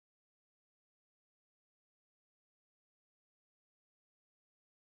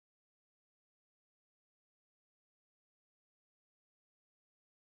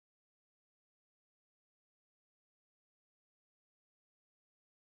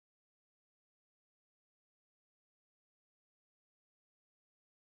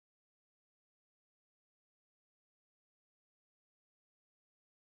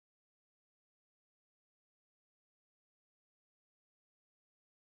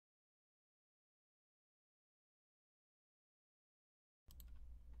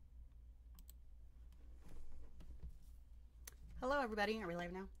Hello, everybody. Are we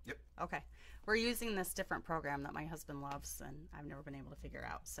live now? Yep. Okay. We're using this different program that my husband loves, and I've never been able to figure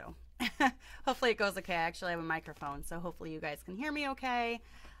out. So hopefully it goes okay. I actually have a microphone, so hopefully you guys can hear me okay.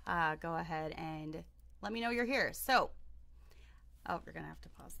 Go ahead and let me know you're here. So, oh, we're going to have to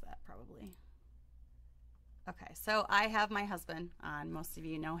pause that probably. Okay, so I have my husband on. Most of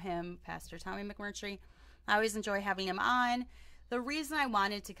you know him, Pastor Tommy McMurtry. I always enjoy having him on. The reason I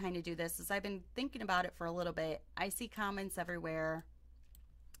wanted to kind of do this is I've been thinking about it for a little bit. I see comments everywhere,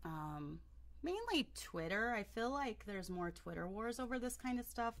 mainly Twitter. I feel like there's more Twitter wars over this kind of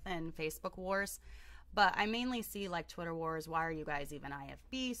stuff than Facebook wars. But I mainly see like Twitter wars. Why are you guys even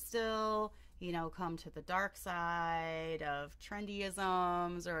IFB still? You know, come to the dark side of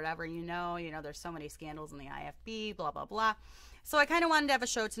trendyisms or whatever, you know, there's so many scandals in the IFB, blah, blah, blah. So I kind of wanted to have a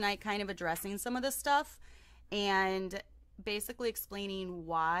show tonight kind of addressing some of this stuff and basically explaining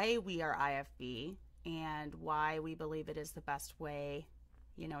why we are IFB and why we believe it is the best way,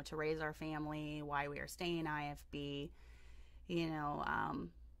 you know, to raise our family, why we are staying IFB, you know,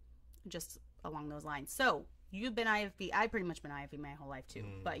 just along those lines. So you've been IFB. I've pretty much been IFB my whole life too,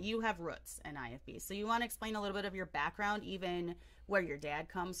 but you have roots in IFB. So you want to explain a little bit of your background, even where your dad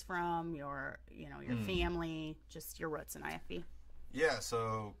comes from, your, you know, your family, just your roots in IFB. Yeah,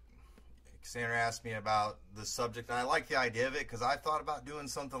 so Cassandra asked me about the subject, and I like the idea of it because I thought about doing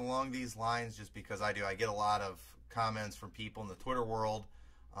something along these lines just because I get a lot of comments from people in the Twitter world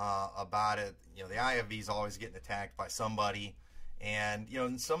about it. You know, the IFB is always getting attacked by somebody. And, you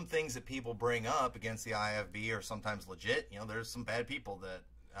know, some things that people bring up against the IFB are sometimes legit. You know, there's some bad people that,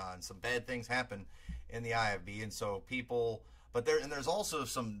 and some bad things happen in the IFB. And so people, but there's also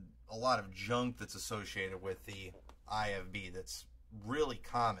a lot of junk that's associated with the IFB that's really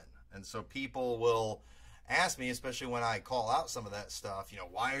common. And so people will ask me, especially when I call out some of that stuff, you know,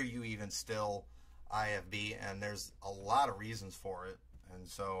 why are you even still IFB? And there's a lot of reasons for it. And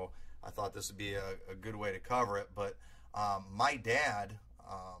so I thought this would be a good way to cover it. But my dad,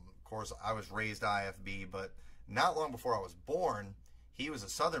 of course, I was raised IFB, but not long before I was born, he was a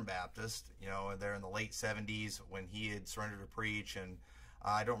Southern Baptist, you know, there in the late 70s when he had surrendered to preach. And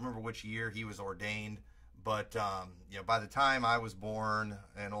I don't remember which year he was ordained, but, you know, by the time I was born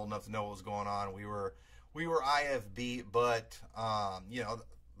and old enough to know what was going on, we were IFB, but, you know,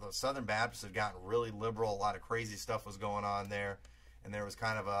 the Southern Baptists had gotten really liberal. A lot of crazy stuff was going on there. And there was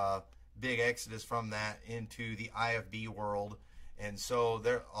kind of a big exodus from that into the IFB world. And so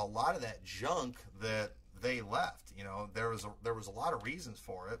a lot of that junk that they left, you know, there was a lot of reasons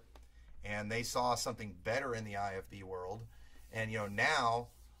for it, and they saw something better in the IFB world. And, you know, now,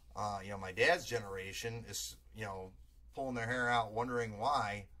 you know, my dad's generation is, you know, pulling their hair out wondering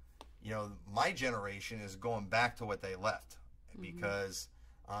why, you know, my generation is going back to what they left because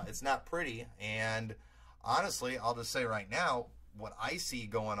it's not pretty. And honestly, I'll just say right now, what I see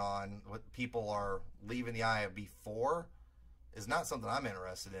going on, what people are leaving the IFB for, is not something I'm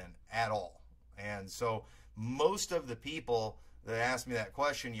interested in at all. And so most of the people that ask me that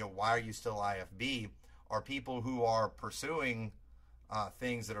question, you know, why are you still IFB, are people who are pursuing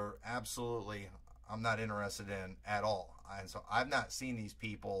things that are absolutely I'm not interested in at all. And so I've not seen these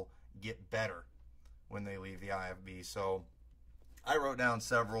people get better when they leave the IFB. So I wrote down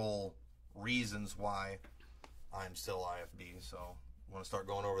several reasons why I'm still IFB. So want to start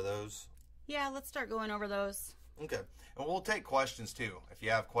going over those? Yeah, let's start going over those. Okay, and we'll take questions too. If you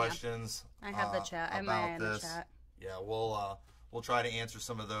have questions, I have the chat. I have my eye in the chat. Yeah, we'll try to answer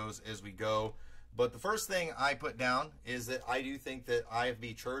some of those as we go. But the first thing I put down is that I do think that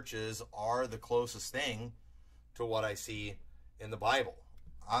IFB churches are the closest thing to what I see in the Bible.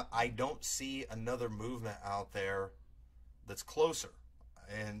 I don't see another movement out there that's closer,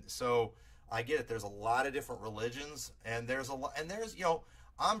 and so I get it. There's a lot of different religions, and there's you know,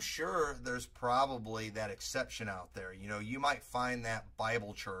 I'm sure there's probably that exception out there. You know, you might find that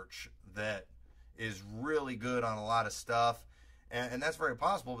Bible church that is really good on a lot of stuff, and that's very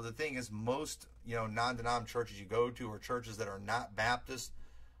possible. But the thing is, most, you know, non-denom churches you go to, or churches that are not Baptist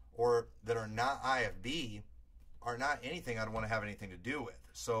or that are not IFB, are not anything I'd want to have anything to do with.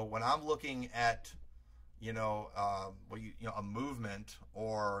 So when I'm looking at, you know, a movement,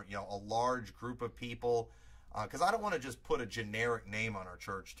 or, you know, a large group of people, because I don't want to just put a generic name on our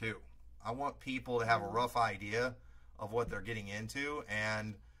church too. I want people to have a rough idea of what they're getting into,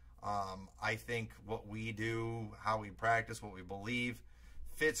 and I think what we do, how we practice, what we believe,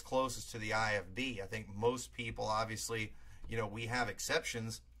 fits closest to the IFB. I think most people, obviously, you know, we have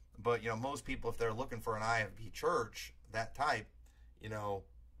exceptions, but, you know, most people, if they're looking for an IFB church, that type, you know,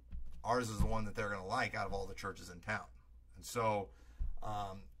 ours is the one that they're going to like out of all the churches in town. And so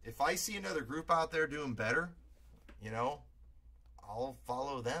if I see another group out there doing better, you know, I'll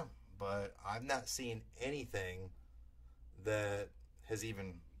follow them. But I've not seen anything that has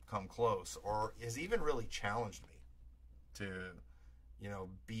even come close or has even really challenged me to,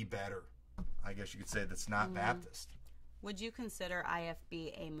 be better. I guess you could say that's not Baptist. Would you consider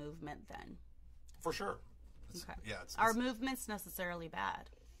IFB a movement then? For sure. Okay. Yeah. Are movements necessarily bad?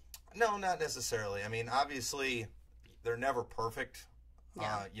 No, not necessarily. I mean, obviously, they're never perfect.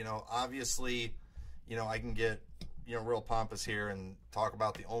 Yeah. Obviously, I can get, real pompous here and talk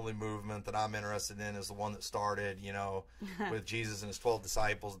about the only movement that I'm interested in is the one that started, with Jesus and his 12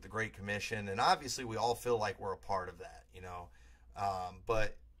 disciples at the Great Commission. And obviously, we all feel like we're a part of that,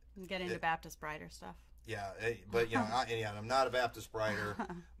 but get into Baptist Brighter stuff. Yeah, but I'm not a Baptist writer.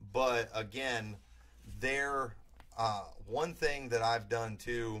 But again, one thing that I've done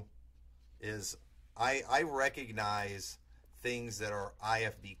too is I recognize things that are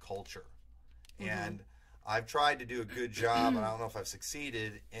IFB culture, and I've tried to do a good job, and I don't know if I've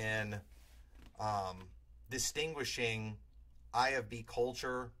succeeded in distinguishing IFB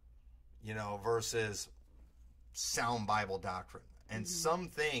culture, versus sound Bible doctrine, and some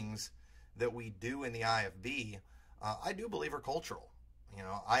things that we do in the IFB, I do believe are cultural.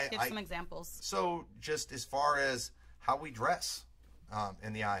 Give some examples. So just as far as how we dress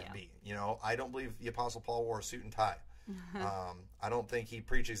in the IFB, I don't believe the Apostle Paul wore a suit and tie. I don't think he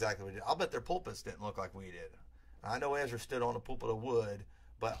preached exactly what he did. I'll bet their pulpits didn't look like we did. I know Ezra stood on a pulpit of wood,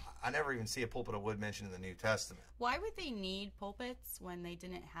 but I never even see a pulpit of wood mentioned in the New Testament. Why would they need pulpits when they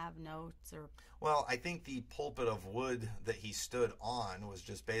didn't have notes or? Well, I think the pulpit of wood that he stood on was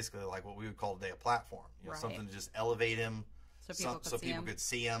just basically like what we would call today a platform. Right. Something to just elevate him, so people could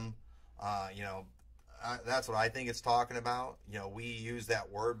see him. That's what I think it's talking about. We use that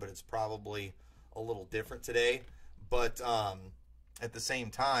word, but it's probably a little different today. But at the same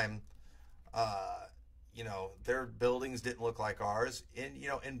time, their buildings didn't look like ours.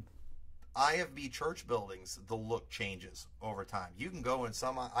 In IFB church buildings, the look changes over time. You can go in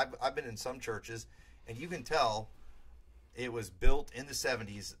some. I've been in some churches, and you can tell it was built in the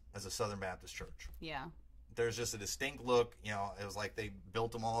 70s as a Southern Baptist church. Yeah. There's just a distinct look. It was like they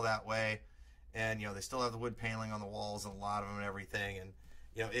built them all that way, and they still have the wood paneling on the walls and a lot of them and everything. And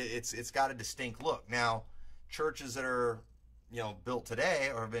it's got a distinct look. Now, churches that are built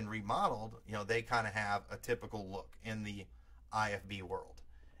today or have been remodeled, they kind of have a typical look in the IFB world.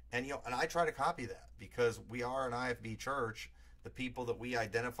 And and I try to copy that because we are an IFB church. The people that we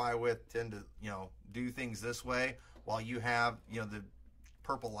identify with tend to, do things this way, while you have, the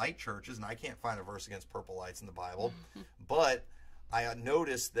purple light churches, and I can't find a verse against purple lights in the Bible, but I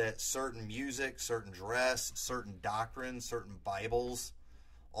noticed that certain music, certain dress, certain doctrines, certain Bibles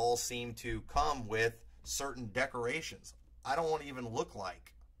all seem to come with certain decorations. I don't want to even look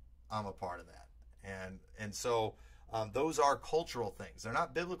like I'm a part of that. And so those are cultural things. They're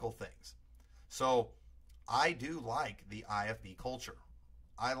not biblical things. So I do like the IFB culture.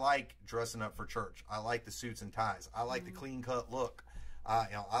 I like dressing up for church. I like the suits and ties. I like the clean cut look.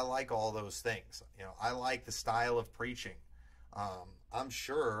 I like all those things. I like the style of preaching. I'm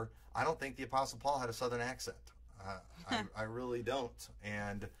sure, I don't think the Apostle Paul had a Southern accent. I really don't.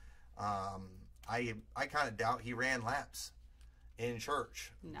 And I kind of doubt he ran laps in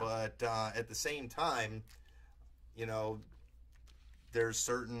church. No. But at the same time, there's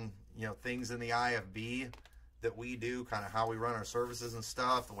certain, things in the IFB that we do, kind of how we run our services and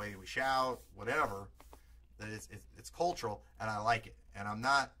stuff, the way we shout, whatever, that it's cultural, and I like it. And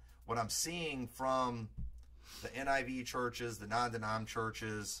what I'm seeing from the NIV churches, the non-denom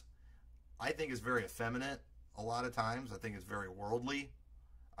churches, I think is very effeminate a lot of times. I think it's very worldly.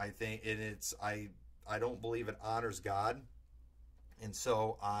 I think I don't believe it honors God. And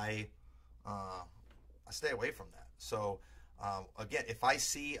so I stay away from that. So again, if I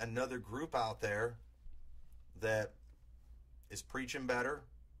see another group out there that is preaching better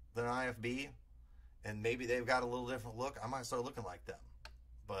than IFB, and maybe they've got a little different look, I might start looking like them.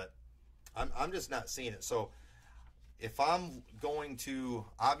 But I'm just not seeing it. So if I'm going to,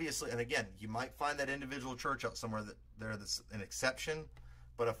 obviously, and again, you might find that individual church out somewhere that's an exception.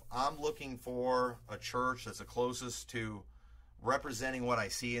 But if I'm looking for a church that's the closest to representing what I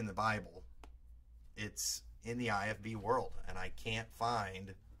see in the Bible, it's in the IFB world. And I can't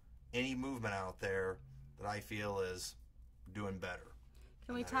find any movement out there that I feel is doing better.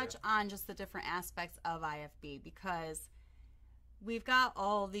 Can we touch on just the different aspects of IFB? Because we've got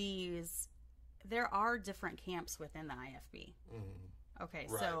all these, there are different camps within the IFB. Mm-hmm. Okay,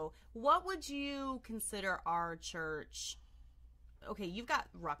 right. So what would you consider our church? Okay, you've got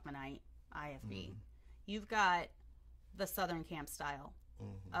Ruckmanite IFB. Mm-hmm. You've got the Southern Camp style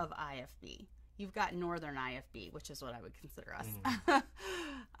of IFB. you've got Northern IFB, which is what I would consider us.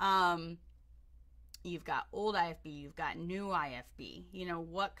 You've got old IFB, you've got new IFB. You know,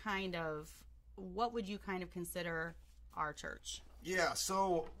 what would you kind of consider our church? Yeah,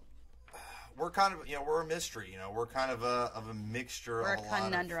 so we're kind of, we're a mystery. We're kind of a mixture We're of a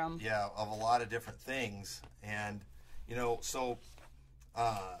conundrum. of a lot of different things. And, so,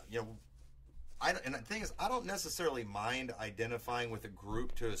 and the thing is, I don't necessarily mind identifying with a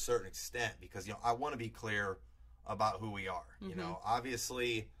group to a certain extent because, I want to be clear about who we are.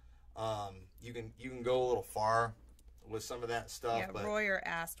 Obviously, you can go a little far with some of that stuff. Yeah, but Royer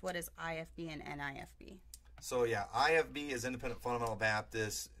asked, what is IFB and NIFB? So, yeah, IFB is Independent Fundamental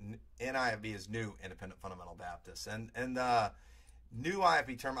Baptist. NIFB is New Independent Fundamental Baptist. And new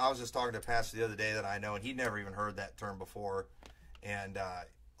IFB term, I was just talking to a pastor the other day that I know, and he'd never even heard that term before. And a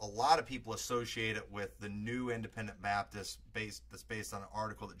lot of people associate it with the New Independent Baptist that's based on an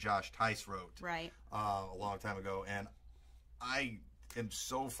article that Josh Tice wrote a long time ago. And I am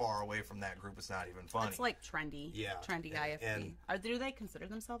so far away from that group, it's not even funny. It's like trendy. Yeah. Trendy IFB. Do they consider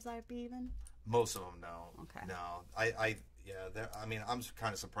themselves IFB even? Most of them, no. Okay. No. I'm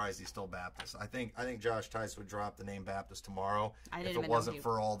kind of surprised he's still Baptist. I think Josh Tice would drop the name Baptist tomorrow if it wasn't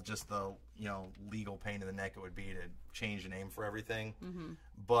for all just the legal pain in the neck it would be to change the name for everything.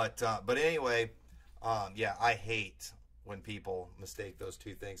 But anyway, I hate when people mistake those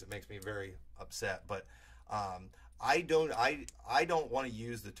two things. It makes me very upset. But I don't want to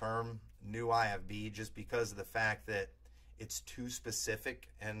use the term new IFB just because of the fact that it's too specific.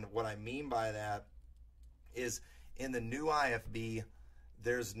 And what I mean by that is in the new IFB,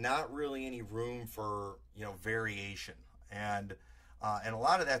 there's not really any room for, variation. And a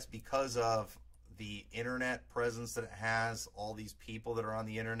lot of that's because of the internet presence that it has, all these people that are on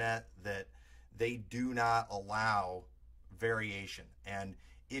the internet, that they do not allow variation. And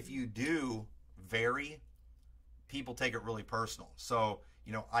if you do vary, people take it really personal. So,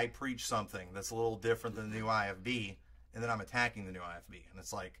 I preach something that's a little different than the new IFB, and then I'm attacking the new IFB. And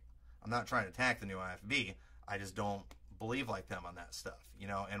it's like, I'm not trying to attack the new IFB. I just don't believe like them on that stuff,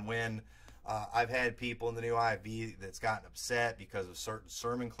 And when I've had people in the new IFB that's gotten upset because of certain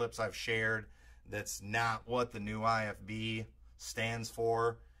sermon clips I've shared, that's not what the new IFB stands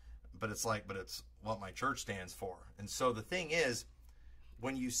for, but it's what my church stands for. And so the thing is,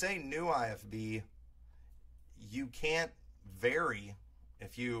 when you say new IFB, you can't vary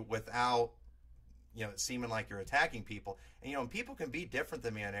without it seeming like you're attacking people. And people can be different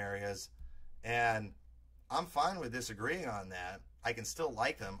than me in areas, and I'm fine with disagreeing on that. I can still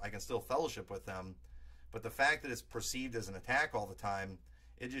like them. I can still fellowship with them. But the fact that it's perceived as an attack all the time,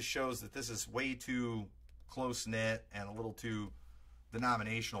 it just shows that this is way too close-knit and a little too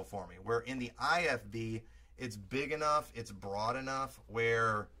denominational for me. Where in the IFB, it's big enough, it's broad enough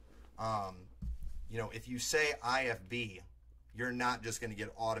where, if you say IFB, you're not just going to get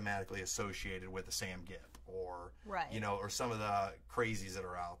automatically associated with the Sam Gibb or or some of the crazies that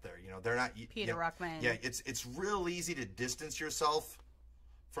are out there. They're not Peter Ruckman. Yeah, it's real easy to distance yourself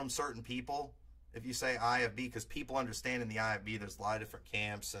from certain people if you say IFB, because people understand in the IFB there's a lot of different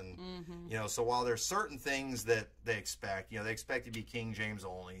camps, and so while there's certain things that they expect, they expect to be King James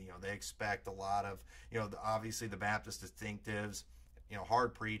only. They expect a lot of obviously the Baptist distinctives,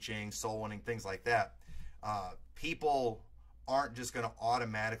 hard preaching, soul winning, things like that. People aren't just going to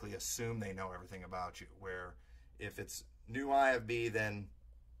automatically assume they know everything about you, where if it's new IFB, then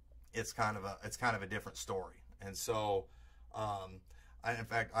it's kind of a different story. And so in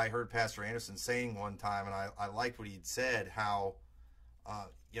fact, I heard Pastor Anderson saying one time, and I liked what he'd said, how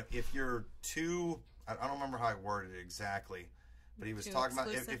if you're too, I don't remember how I worded it exactly, but he was talking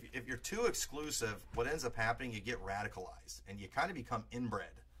about if you're too exclusive, what ends up happening, you get radicalized and you kind of become inbred.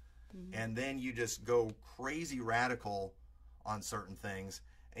 And then you just go crazy radical on certain things.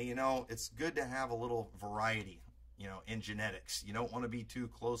 And it's good to have a little variety, in genetics. You don't want to be too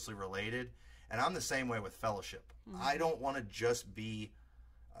closely related. And I'm the same way with fellowship. I don't want to just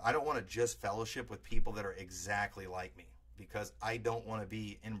fellowship with people that are exactly like me, because I don't want to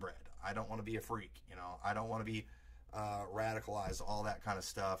be inbred. I don't want to be a freak. I don't want to be radicalized, all that kind of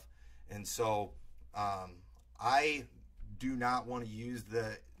stuff. And so I do not want to use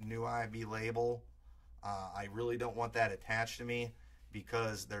the new IFB label. I really don't want that attached to me,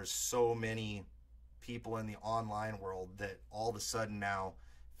 because there's so many people in the online world that all of a sudden now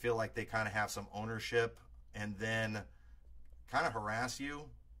feel like they kind of have some ownership, and then kind of harass you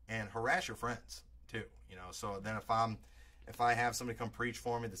and harass your friends too. So then if I have somebody come preach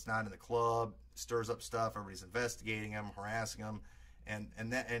for me that's not in the club, stirs up stuff, everybody's investigating them, harassing them, and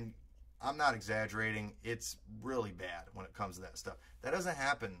I'm not exaggerating. It's really bad when it comes to that stuff. That doesn't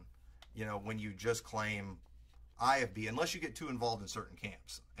happen when you just claim IFB, unless you get too involved in certain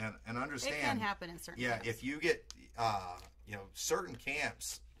camps. And understand, it can happen in certain camps. If you get certain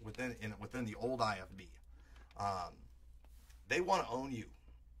camps within the old IFB, they want to own you,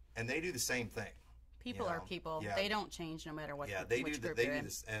 and they do the same thing. People are people. Yeah. They don't change no matter what. Yeah, they do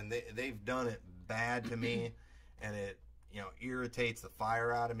this, and they've done it bad to me, and it irritates the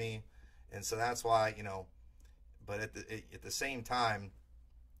fire out of me, and so that's why But at the same time,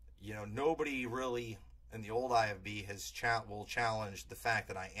 nobody really in the old IFB will challenge the fact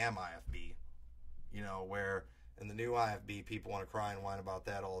that I am IFB. Where in the new IFB, people want to cry and whine about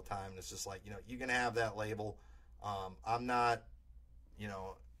that all the time. And it's just like, you can have that label. I'm not,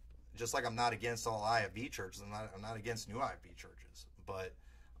 just like I'm not against all IFB churches. I'm not against new IFB churches. But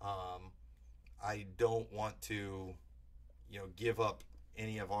I don't want to, give up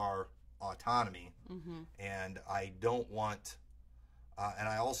any of our autonomy. And I don't want, and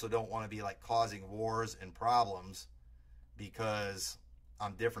I also don't want to be like causing wars and problems because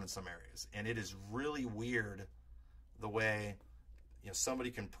I'm different in some areas. And it is really weird the way,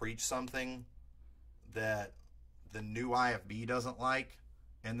 somebody can preach something that the new IFB doesn't like,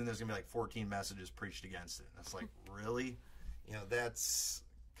 and then there's gonna be like 14 messages preached against it. And it's like, really? That's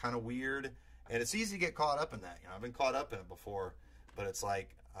kind of weird. And it's easy to get caught up in that. I've been caught up in it before, but it's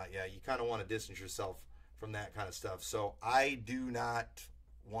like, you kind of want to distance yourself from that kind of stuff. So I do not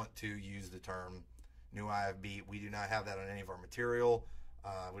want to use the term new IFB. We do not have that on any of our material.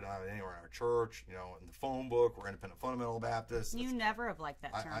 We don't have it anywhere in our church. In the phone book, we're Independent Fundamental Baptists. You never have liked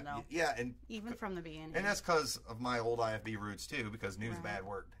that term, though. Yeah, and even from the beginning. And that's because of my old IFB roots too. Because new is a bad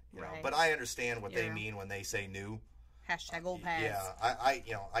word, Right. But I understand what they mean when they say new. Hashtag old pads.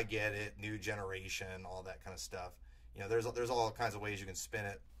 Yeah, I get it. New generation, all that kind of stuff. There's all kinds of ways you can spin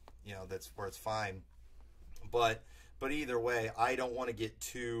it. That's where it's fine. But either way, I don't want to get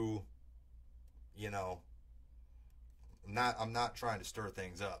too, I'm not trying to stir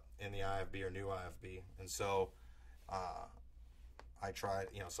things up in the IFB or new IFB. And so I tried,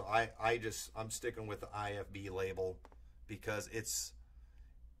 so I'm sticking with the IFB label because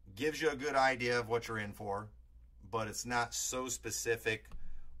gives you a good idea of what you're in for, but it's not so specific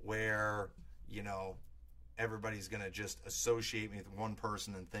where, everybody's going to just associate me with one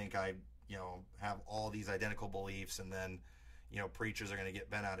person and think I, have all these identical beliefs, and then, preachers are going to get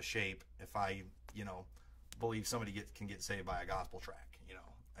bent out of shape if I, believe somebody can get saved by a gospel track.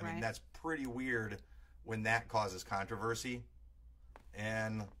 I mean, that's pretty weird when that causes controversy,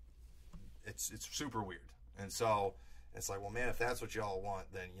 and it's super weird. And so it's like, well, man, if that's what y'all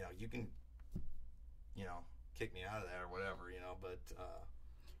want, then you can kick me out of that or whatever, but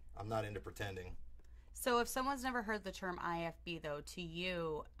I'm not into pretending. So if someone's never heard the term IFB, though, to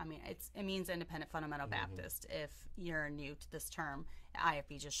you, I mean, it means Independent Fundamental Baptist. If you're new to this term,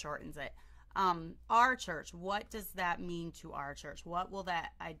 IFB just shortens it. Our church, what does that mean to our church? What will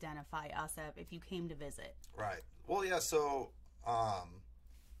that identify us as if you came to visit? Right. Well, yeah, so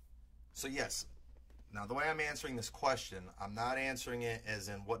yes. Now, the way I'm answering this question, I'm not answering it as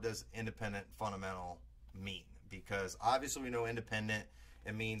in what does Independent Fundamental mean? Because obviously we know independent,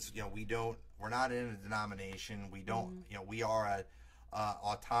 it means, we're not in a denomination. We don't, we are an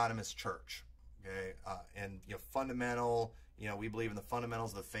autonomous church. Okay. And, fundamental, we believe in the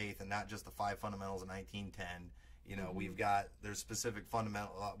fundamentals of the faith and not just the 5 fundamentals of 1910. There's specific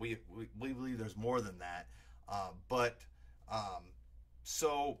fundamental, we believe there's more than that.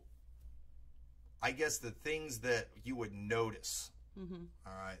 So I guess the things that you would notice, all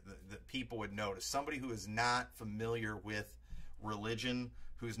right, that people would notice, somebody who is not familiar with religion,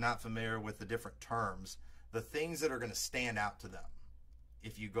 who's not familiar with the different terms, the things that are going to stand out to them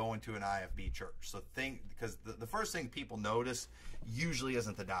if you go into an IFB church. So because the first thing people notice usually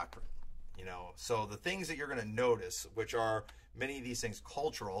isn't the doctrine, So the things that you're going to notice, which are many of these things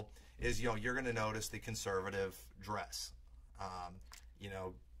cultural, is, you're going to notice the conservative dress.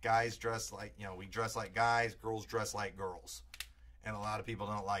 Guys dress like, we dress like guys, girls dress like girls. And a lot of people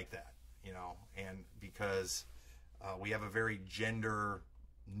don't like that, and because we have a very gender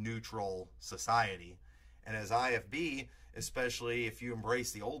neutral society. And as IFB, especially if you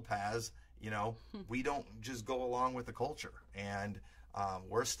embrace the old paths, we don't just go along with the culture. And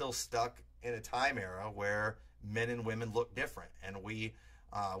we're still stuck in a time era where men and women look different. And we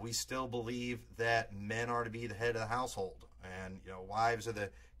still believe that men are to be the head of the household. And, wives are the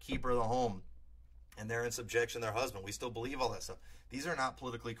keeper of the home. And they're in subjection to their husband. We still believe all that stuff. These are not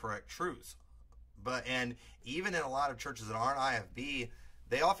politically correct truths. And even in a lot of churches that aren't IFB,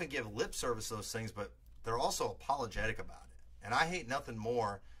 they often give lip service to those things, but they're also apologetic about it. And I hate nothing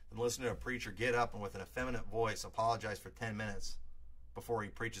more than listening to a preacher get up and with an effeminate voice apologize for 10 minutes before he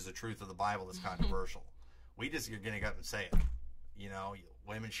preaches the truth of the Bible that's controversial. We just are going to get up and say it. You know,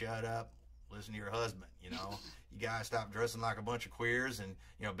 women, shut up, listen to your husband. You know, you guys stop dressing like a bunch of queers, and,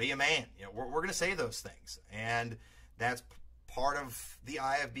 you know, be a man. You know, we're going to say those things, and that's part of the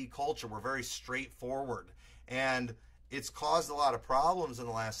IFB culture. We're very straightforward, and it's caused a lot of problems in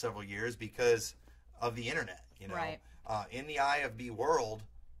the last several years because of the internet. You know, right. In the IFB world,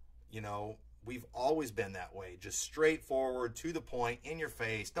 you know, we've always been that way, just straightforward, to the point, in your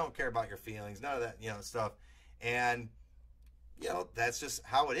face, don't care about your feelings, none of that, you know, stuff. And, you know, that's just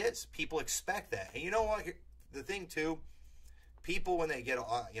how it is. People expect that. And you know what? The thing, too, people, when they get,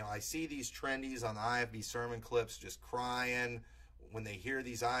 you know, I see these trendies on the IFB sermon clips just crying when they hear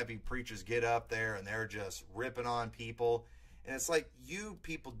these IFB preachers get up there and they're just ripping on people. And it's like, you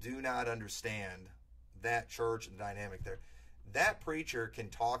people do not understand that church and the dynamic there. That preacher can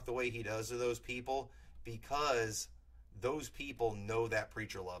talk the way he does to those people because those people know that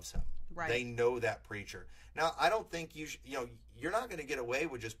preacher loves him. Right. They know that preacher. Now, I don't think you know, you're not going to get away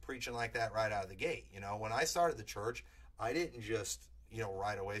with just preaching like that right out of the gate. You know, when I started the church, I didn't just, you know,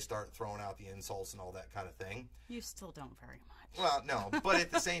 right away start throwing out the insults and all that kind of thing. You still don't very much. Well, no, but at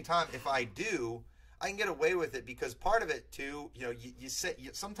the same time, if I do, I can get away with it because part of it too, you know, you say,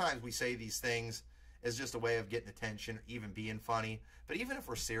 sometimes we say these things as just a way of getting attention or even being funny. But even if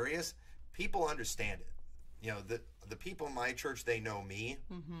we're serious, people understand it. You know, the people in my church, they know me.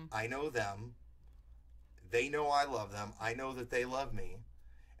 Mm-hmm. I know them. They know I love them. I know that they love me.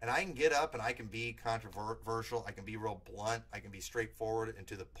 And I can get up and I can be controversial. I can be real blunt. I can be straightforward and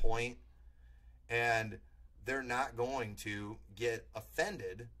to the point. And they're not going to get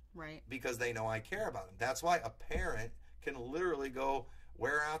offended, right? Because they know I care about them. That's why a parent can literally go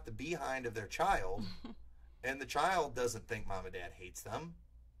wear out the behind of their child, and the child doesn't think mom and dad hates them.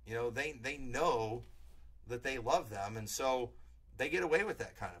 You know, they know that they love them, and so they get away with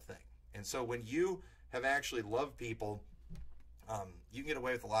that kind of thing. And so when you have actually loved people, you can get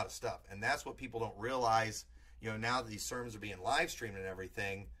away with a lot of stuff. And that's what people don't realize. You know, now that these sermons are being live streamed and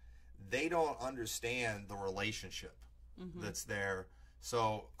everything, they don't understand the relationship that's there.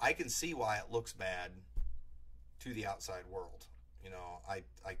 So I can see why it looks bad to the outside world. You know,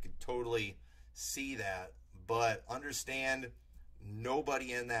 I could totally see that, but understand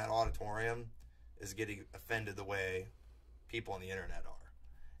nobody in that auditorium is getting offended the way people on the internet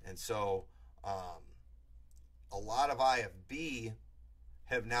are. And so a lot of IFB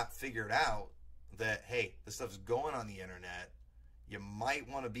have not figured out that, hey, this stuff's going on the internet. You might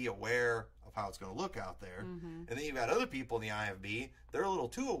want to be aware of how it's going to look out there. And then you've got other people in the IFB, they're a little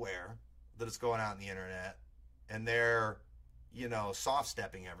too aware that it's going out on the internet, and they're, you know,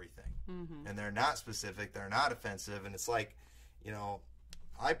 soft-stepping everything. And they're not specific, they're not offensive, and it's like, you know,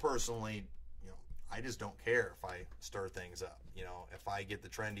 I personally, you know, I just don't care if I stir things up. You know, if I get the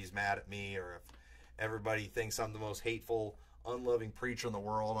trendies mad at me, or if everybody thinks I'm the most hateful, unloving preacher in the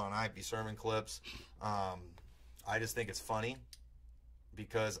world on IFB sermon clips, I just think it's funny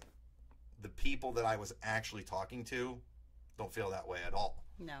because the people that I was actually talking to don't feel that way at all.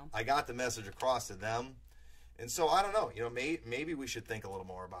 No. I got the message across to them. And so, I don't know, you know, maybe we should think a little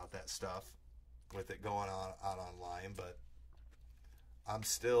more about that stuff with it going on out online, but I'm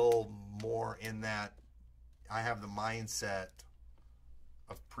still more in that I have the mindset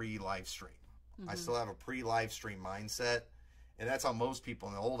of pre-live stream. I still have a pre-live stream mindset, and that's how most people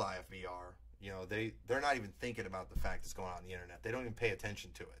in the old IFB are. You know, they're not even thinking about the fact it's going on the internet. They don't even pay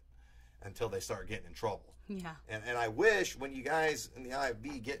attention to it until they start getting in trouble. Yeah. And I wish when you guys in the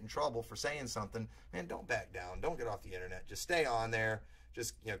IFB get in trouble for saying something, man, don't back down. Don't get off the internet. Just stay on there.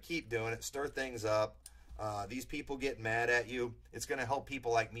 Just, you know, keep doing it. Stir things up. These people get mad at you. It's going to help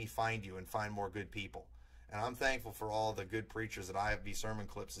people like me find you and find more good people. And I'm thankful for all the good preachers that IFB Sermon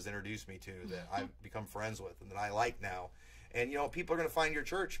Clips has introduced me to, that I've become friends with and that I like now. And, you know, people are going to find your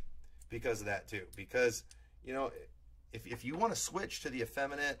church because of that too. Because, you know, if you want to switch to the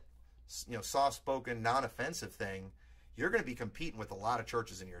effeminate, you know, soft-spoken, non-offensive thing, you're going to be competing with a lot of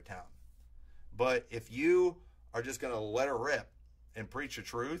churches in your town. But if you are just going to let her rip and preach the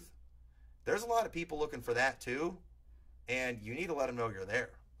truth, there's a lot of people looking for that too, and you need to let them know you're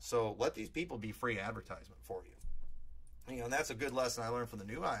there. So let these people be free advertisement for you. You know, and that's a good lesson I learned from the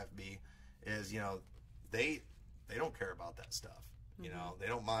new IFB is, you know, they don't care about that stuff. You know, they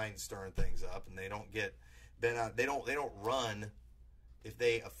don't mind stirring things up, and they don't get bent out. They don't run if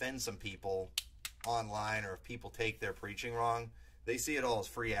they offend some people online, or if people take their preaching wrong. They see it all as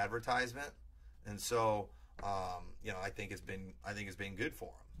free advertisement, and so you know, I think it's been good for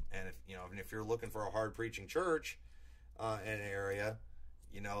them. And if, you know, if you're looking for a hard preaching church in an area,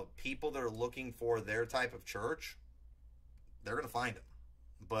 you know, people that are looking for their type of church, they're going to find them.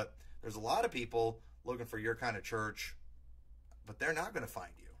 But there's a lot of people looking for your kind of church, but they're not going to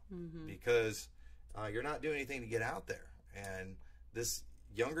find you because you're not doing anything to get out there. And this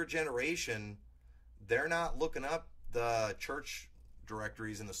younger generation, they're not looking up the church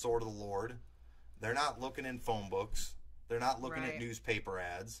directories in the Sword of the Lord. They're not looking in phone books. They're not looking at newspaper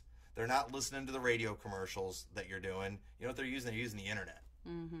ads. They're not listening to the radio commercials that you're doing. You know what they're using? They're using the internet.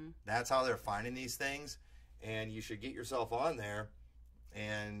 That's how they're finding these things, and you should get yourself on there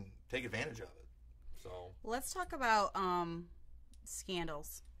and take advantage of it. So let's talk about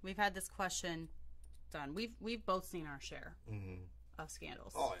scandals. We've had this question done. We've both seen our share of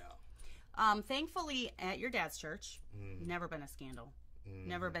scandals. Oh yeah. Thankfully, at your dad's church, never been a scandal.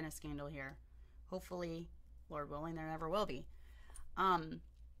 Never been a scandal here. Hopefully, Lord willing, there never will be.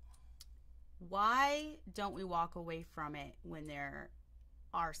 Why don't we walk away from it when there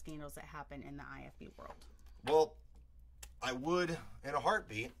are scandals that happen in the IFB world? Well, I would in a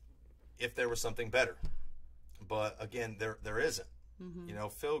heartbeat if there was something better. But again, there isn't. You know,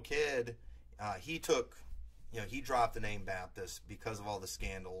 Phil Kidd, he dropped the name Baptist because of all the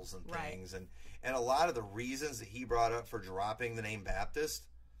scandals and things. And a lot of the reasons that he brought up for dropping the name Baptist,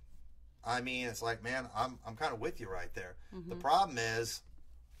 I mean, it's like, man, I'm kind of with you right there. The problem is,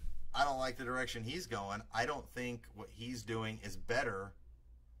 I don't like the direction he's going. I don't think what he's doing is better,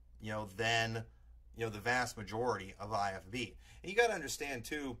 than, the vast majority of IFB. And you got to understand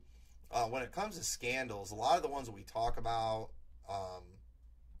too, when it comes to scandals, a lot of the ones that we talk about,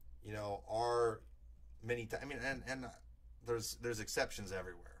 are many times. I mean, and there's exceptions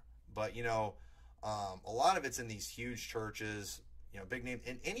everywhere, but a lot of it's in these huge churches, big name,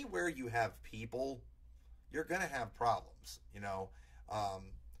 and anywhere you have people, you're gonna have problems,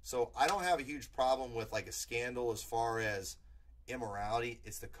 So I don't have a huge problem with like a scandal as far as immorality.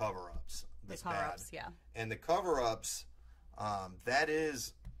 It's the cover-ups that's bad. Yeah. And the cover-ups, that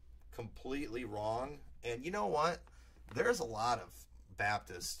is completely wrong. And you know what? There's a lot of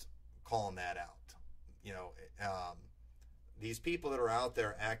Baptists calling that out. These people that are out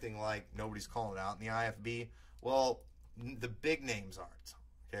there acting like nobody's calling it out in the IFB, well, the big names aren't.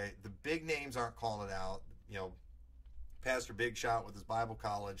 Okay? The big names aren't calling it out. Pastor Big Shot with his Bible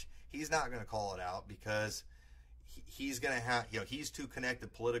college, he's not going to call it out because he's going to have, he's too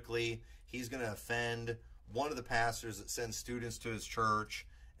connected politically. He's going to offend one of the pastors that sends students to his church,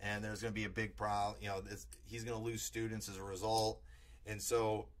 and there's going to be a big problem. He's going to lose students as a result. And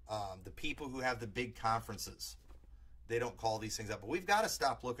so the people who have the big conferences, they don't call these things up. But we've got to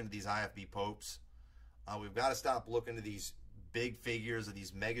stop looking at these IFB popes. We've got to stop looking at these big figures of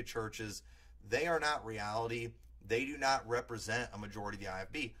these mega churches. They are not reality. They do not represent a majority of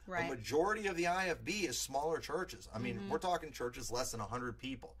the IFB. Right. A majority of the IFB is smaller churches. I mean, we're talking churches less than 100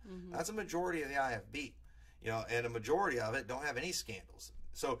 people. That's a majority of the IFB. And a majority of it don't have any scandals.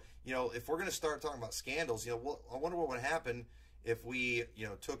 So, if we're going to start talking about scandals, I wonder what would happen if we,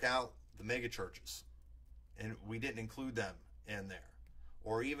 took out the mega churches and we didn't include them in there.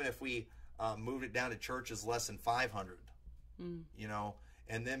 Or even if we moved it down to churches less than 500,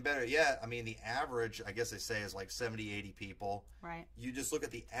 And then better yet, I mean, the average, I guess they say, is like 70, 80 people. Right. You just look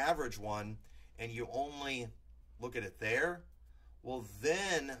at the average one and you only look at it there. Well,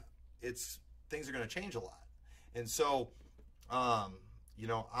 then things are going to change a lot. And so,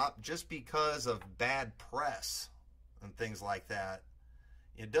 just because of bad press and things like that,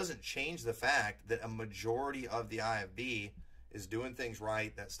 it doesn't change the fact that a majority of the IFB is doing things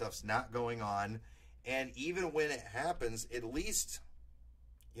right. That stuff's not going on. And even when it happens, at least,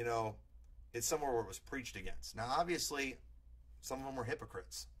 it's somewhere where it was preached against. Now, obviously, some of them were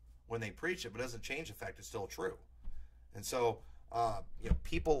hypocrites when they preach it, but it doesn't change the fact it's still true. And so,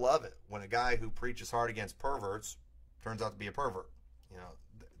 people love it when a guy who preaches hard against perverts turns out to be a pervert.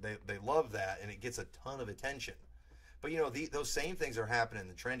 They love that, and it gets a ton of attention. But, those same things are happening in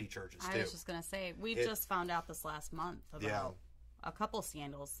the trendy churches, too. I was just going to say, we've just found out this last month about a couple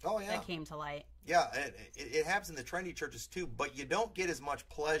scandals that came to light. Yeah, it happens in the trendy churches, too, but you don't get as much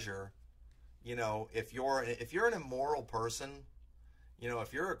pleasure, if you're an immoral person,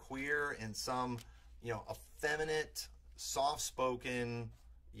 if you're a queer in some, effeminate, soft-spoken,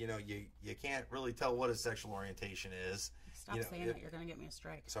 you can't really tell what his sexual orientation is. Stop saying that. You're going to get me a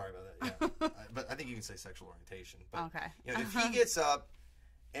strike. Sorry about that, yeah. But I think you can say sexual orientation. But, okay. If he gets up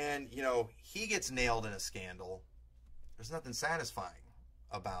and, he gets nailed in a scandal, there's nothing satisfying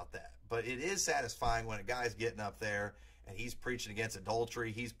about that. But it is satisfying when a guy's getting up there and he's preaching against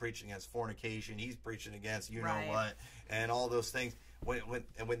adultery, he's preaching against fornication, he's preaching against know what, and all those things. When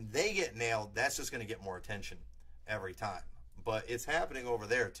they get nailed, that's just going to get more attention every time. But it's happening over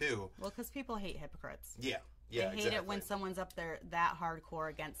there, too. Well, because people hate hypocrites. Yeah. Yeah, they hate it when someone's up there that hardcore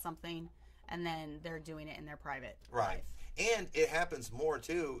against something, and then they're doing it in their private life. And it happens more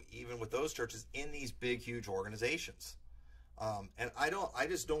too, even with those churches in these big, huge organizations. And I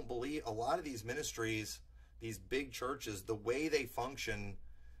just don't believe a lot of these ministries, these big churches, the way they function,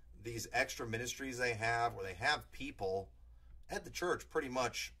 these extra ministries they have, where they have people at the church pretty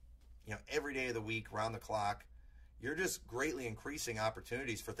much, every day of the week, around the clock, you're just greatly increasing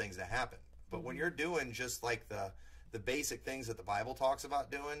opportunities for things to happen. But when you're doing just like the basic things that the Bible talks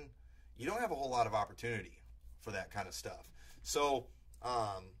about doing, you don't have a whole lot of opportunity for that kind of stuff. So,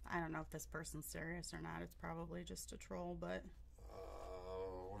 I don't know if this person's serious or not. It's probably just a troll, but...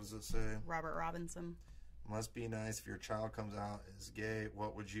 what does it say? Robert Robinson. Must be nice if your child comes out as gay.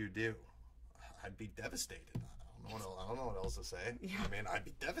 What would you do? I'd be devastated. I don't know what else to say. Yeah. I mean, I'd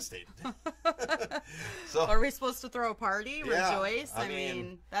be devastated. So, are we supposed to throw a party? Rejoice? I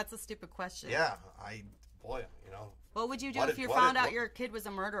mean, that's a stupid question. Yeah. What would you do if you found out your kid was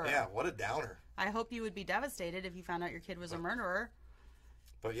a murderer? Yeah, what a downer. I hope you would be devastated if you found out your kid was a murderer.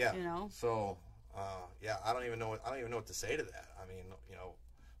 But yeah, so I don't even know what to say to that. I mean,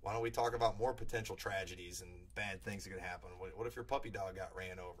 why don't we talk about more potential tragedies and bad things that could happen? What if your puppy dog got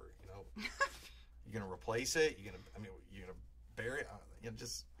ran over? You're gonna replace it? You're gonna bury it?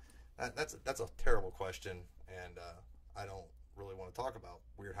 That's a terrible question, and I don't really want to talk about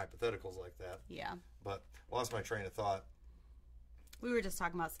weird hypotheticals like that. Yeah. But lost my train of thought. We were just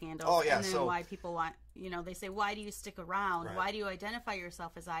talking about scandals. Oh, yeah. And then why people want, they say, why do you stick around? Right. Why do you identify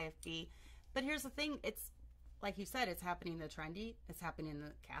yourself as IFB? But here's the thing. It's, like you said, it's happening in the trendy. It's happening in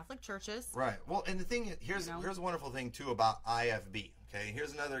the Catholic churches. Right. Well, and the thing, here's a wonderful thing, too, about IFB. Okay.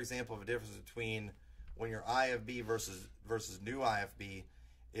 Here's another example of a difference between when you're IFB versus new IFB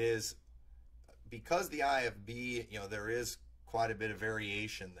is because the IFB, there is quite a bit of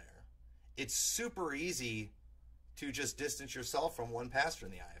variation there. It's super easy to just distance yourself from one pastor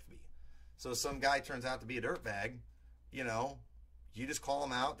in the IFB. So some guy turns out to be a dirtbag, you just call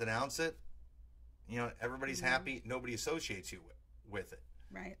him out, denounce it. Everybody's happy. Nobody associates you with it.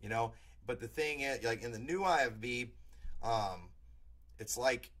 Right. But the thing is, like in the new IFB, it's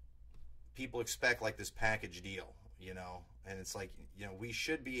like people expect like this package deal, and it's like, we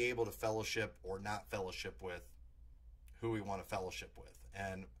should be able to fellowship or not fellowship with who we want to fellowship with.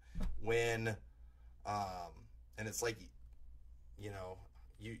 And when, and it's like,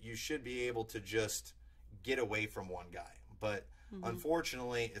 you should be able to just get away from one guy. But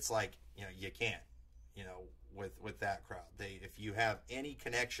unfortunately, it's like, you can't, with that crowd. If you have any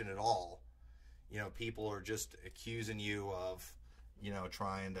connection at all, people are just accusing you of,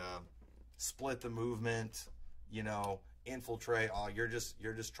 trying to split the movement, infiltrate. Oh, you're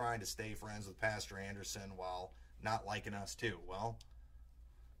just trying to stay friends with Pastor Anderson while not liking us too. Well,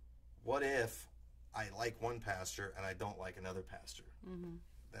 what if I like one pastor and I don't like another pastor?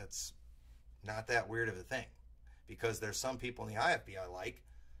 That's not that weird of a thing, because there's some people in the IFB I like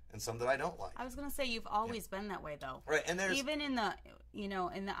and some that I don't like. I was going to say, you've always been that way, though. Right, and there's... Even in the,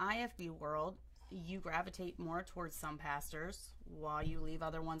 in the IFB world, you gravitate more towards some pastors while you leave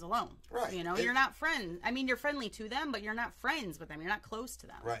other ones alone. Right. You're not friends. I mean, you're friendly to them, but you're not friends with them. You're not close to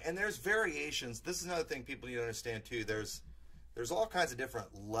them. Right, and there's variations. This is another thing people need to understand, too. There's all kinds of different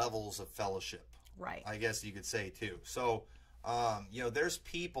levels of fellowship. Right. I guess you could say, too. So, there's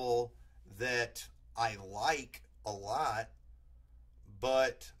people that I like a lot,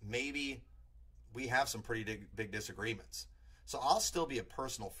 but maybe we have some pretty big disagreements. So I'll still be a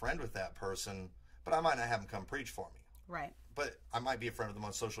personal friend with that person, but I might not have them come preach for me. Right. But I might be a friend of them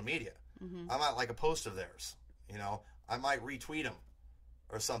on social media. I might like a post of theirs. I might retweet them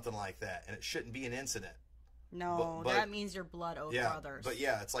or something like that, and it shouldn't be an incident. No, that means you're blood oath brothers. But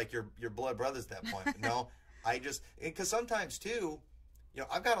yeah, it's like your blood brothers at that point. No, because sometimes too,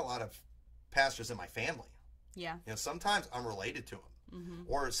 I've got a lot of pastors in my family. Yeah. Sometimes I'm related to them.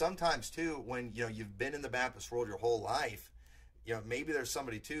 Or sometimes too, when, you've been in the Baptist world your whole life, maybe there's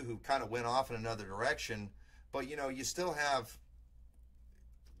somebody too who kind of went off in another direction, but you still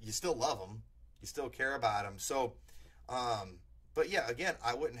love them. You still care about them. So, but yeah, again,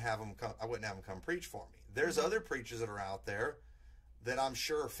 I wouldn't have them come preach for me. There's other preachers that are out there that I'm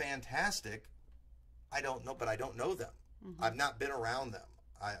sure are fantastic. I don't know, but I don't know them. I've not been around them.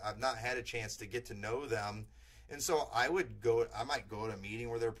 I've not had a chance to get to know them. And so I might go to a meeting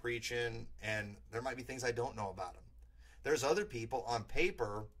where they're preaching, and there might be things I don't know about them. There's other people on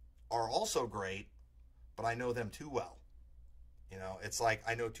paper are also great, but I know them too well. It's like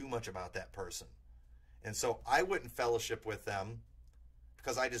I know too much about that person. And so I wouldn't fellowship with them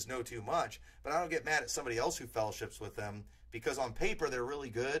because I just know too much, but I don't get mad at somebody else who fellowships with them because on paper they're really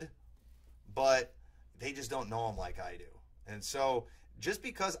good, but they just don't know him like I do. And so just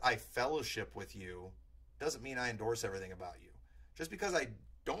because I fellowship with you doesn't mean I endorse everything about you. Just because I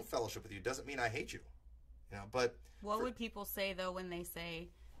don't fellowship with you doesn't mean I hate you. But what would people say though when they say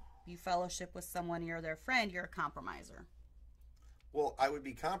you fellowship with someone, you're their friend, you're a compromiser? Well, I would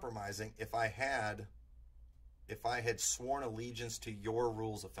be compromising if I had sworn allegiance to your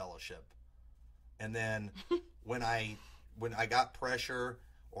rules of fellowship. And then when I got pressure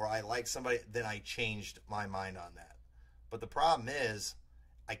or I liked somebody, then I changed my mind on that. But the problem is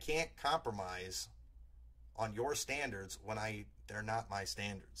I can't compromise on your standards when they're not my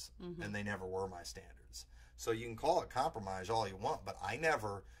standards, and they never were my standards. So you can call it compromise all you want, but I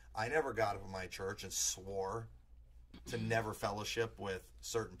never got up in my church and swore to never fellowship with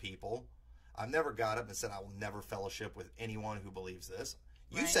certain people. I've never got up and said I will never fellowship with anyone who believes this.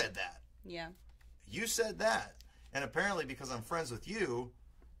 You said that. Yeah. You said that. And apparently because I'm friends with you,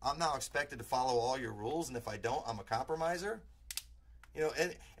 I'm now expected to follow all your rules, and if I don't, I'm a compromiser.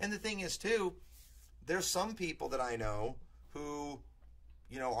 And the thing is too, there's some people that I know who,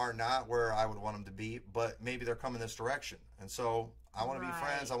 are not where I would want them to be, but maybe they're coming this direction. And so I want to be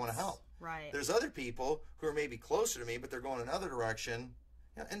friends. I want to help. Right. There's other people who are maybe closer to me, but they're going another direction.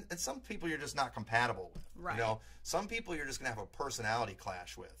 And some people you're just not compatible with. Right. Some people you're just going to have a personality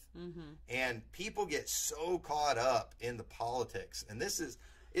clash with. And people get so caught up in the politics. And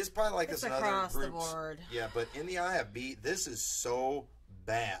it's probably like this in other groups. Across the board. Yeah, but in the IFB, this is so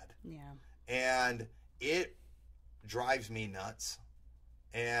bad. Yeah. And it drives me nuts.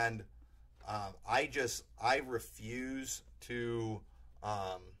 And I refuse to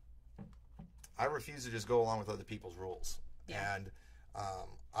just go along with other people's rules. Yeah. And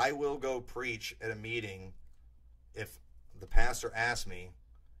I will go preach at a meeting if the pastor asks me,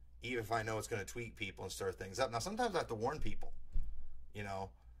 even if I know it's going to tweak people and stir things up. Now, sometimes I have to warn people.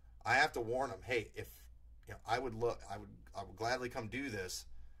 I have to warn them. Hey, if I would gladly come do this,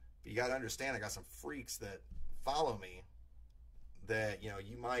 but you got to understand, I got some freaks that follow me. That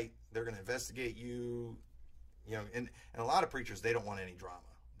they're going to investigate you. And a lot of preachers, they don't want any drama.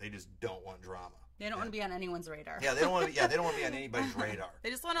 They just don't want drama. They don't want to be on anyone's radar. Yeah, they don't want to. They don't want to be on anybody's radar. They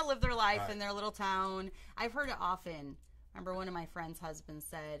just want to live their life in their little town. I've heard it often. Remember, one of my friend's husbands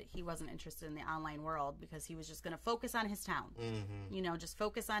said he wasn't interested in the online world because he was just going to focus on his town. Just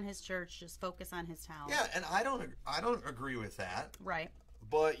focus on his church, just focus on his town. Yeah, and I don't agree with that. Right.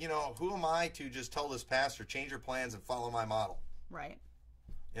 But who am I to just tell this pastor change your plans and follow my model? Right.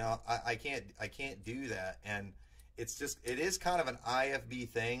 I can't do that, and it is kind of an IFB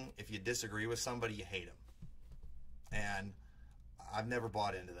thing. If you disagree with somebody, you hate them, and I've never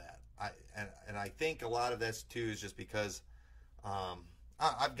bought into that. I think a lot of this too is just because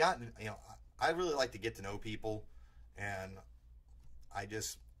I've gotten I really like to get to know people, and I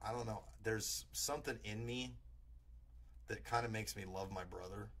don't know. There's something in me that kind of makes me love my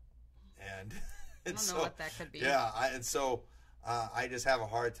brother, and I don't know what that could be. Yeah, I just have a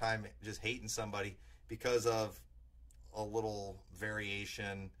hard time just hating somebody because of a little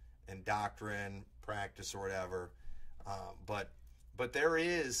variation in doctrine, practice, or whatever. But there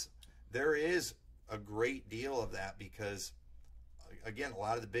is a great deal of that because, again, a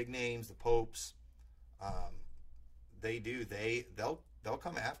lot of the big names, the popes, they'll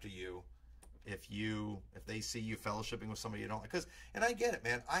come after you if they see you fellowshipping with somebody you don't like. And I get it,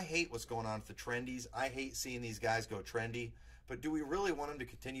 man. I hate what's going on with the trendies. I hate seeing these guys go trendy. But do we really want them to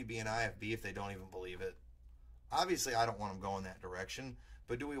continue being IFB if they don't even believe it? Obviously, I don't want them going that direction.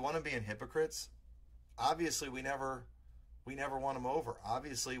 But do we want them being hypocrites? Obviously, we never won them over.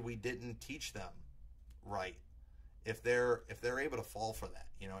 Obviously, we didn't teach them right. If they're able to fall for that,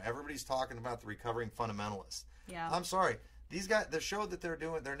 everybody's talking about the recovering fundamentalists. Yeah. I'm sorry. These guys, the show that they're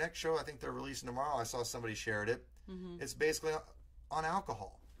doing, their next show, I think they're releasing tomorrow. I saw somebody shared it. It's basically on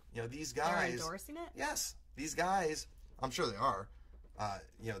alcohol. These guys. They're endorsing it? Yes. These guys. I'm sure they are.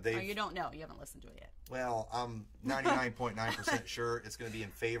 They. You don't know. You haven't listened to it yet. Well, I'm 99.9% sure it's going to be in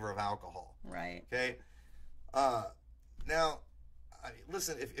favor of alcohol. Right. Okay. Now,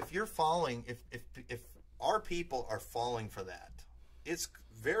 listen. If you're falling, if our people are falling for that, it's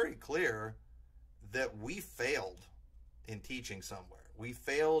very clear that we failed in teaching somewhere. We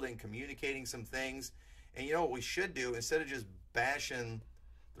failed in communicating some things. And what we should do, instead of just bashing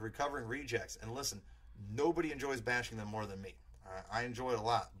the recovering rejects, and listen, nobody enjoys bashing them more than me. I enjoy it a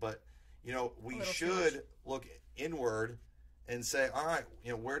lot. But, we should look inward and say, all right,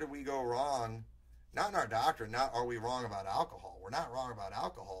 where did we go wrong? Not in our doctrine. Not are we wrong about alcohol. We're not wrong about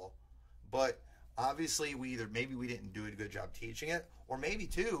alcohol. But obviously maybe we didn't do a good job teaching it, or maybe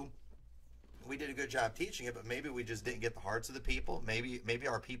too, we did a good job teaching it, but maybe we just didn't get the hearts of the people. Maybe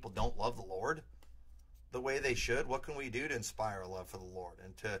our people don't love the Lord. the way they should, what can we do to inspire a love for the Lord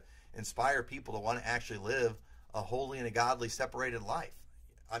and to inspire people to want to actually live a holy and a godly separated life?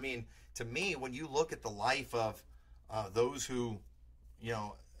 I mean, to me, when you look at the life of those who,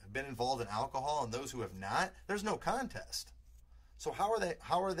 have been involved in alcohol and those who have not, there's no contest. So how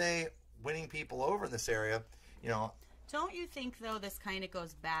are they winning people over in this area? Don't you think, though, this kind of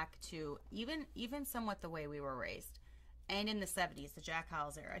goes back to even somewhat the way we were raised? And in the 70s, the Jack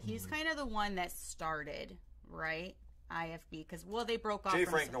Hyles era. He's kind of the one that started, right? IFB, because, they broke off Jake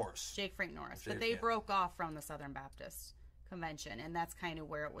Frank Norris. But they broke off from the Southern Baptist Convention, and that's kind of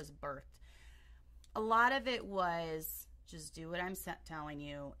where it was birthed. A lot of it was just do what I'm telling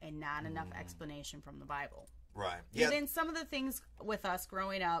you and not enough explanation from the Bible. Right. Yeah. And then some of the things with us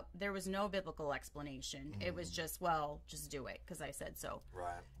growing up, there was no biblical explanation. It was just, just do it because I said so.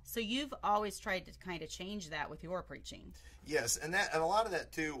 Right. So you've always tried to kind of change that with your preaching. Yes, and a lot of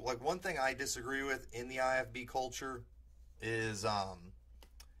that too. Like, one thing I disagree with in the IFB culture is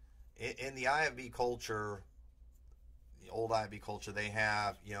in the IFB culture, the old IFB culture, they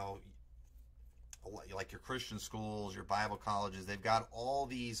have like your Christian schools, your Bible colleges, they've got all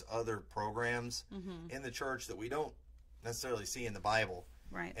these other programs in the church that we don't necessarily see in the Bible.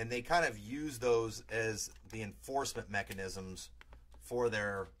 Right. And they kind of use those as the enforcement mechanisms for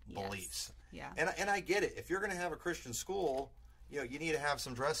their beliefs. Yeah. And I get it. If you're going to have a Christian school, you need to have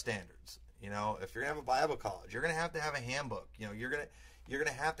some dress standards. If you're going to have a Bible college, you're going to have a handbook. You're going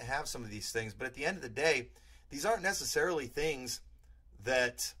to have some of these things. But at the end of the day, these aren't necessarily things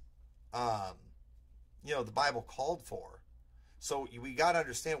that the Bible called for. So we got to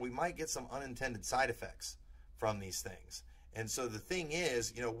understand we might get some unintended side effects from these things. And so the thing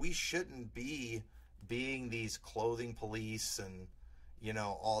is, we shouldn't be being these clothing police and,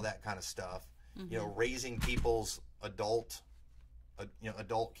 all that kind of stuff, raising people's adult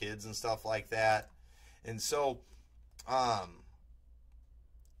kids and stuff like that. And so, I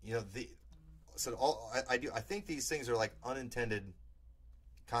think these things are like unintended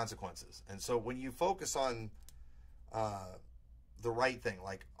consequences. And so when you focus on the right thing,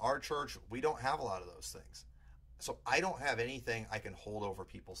 like our church, we don't have a lot of those things. So I don't have anything I can hold over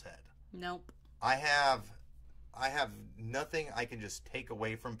people's head. Nope. I have nothing I can just take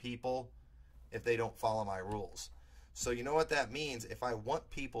away from people if they don't follow my rules. So you know what that means? If I want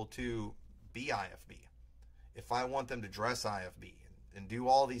people to be IFB, if I want them to dress IFB and do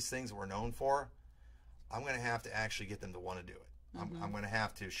all these things that we're known for, I'm going to have to actually get them to want to do it. I'm going to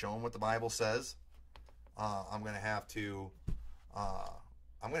have to show them what the Bible says. I'm going to have to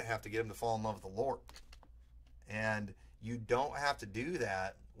get them to fall in love with the Lord. And you don't have to do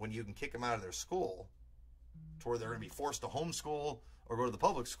that when you can kick them out of their school to where they're going to be forced to homeschool or go to the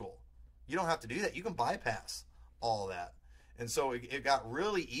public school. You don't have to do that. You can bypass all that. And so it got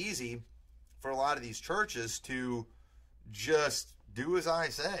really easy for a lot of these churches to just do as I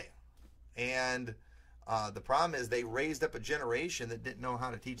say. And the problem is they raised up a generation that didn't know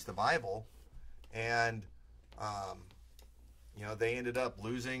how to teach the Bible. And, they ended up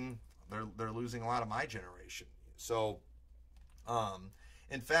losing, they're losing a lot of my generation. So,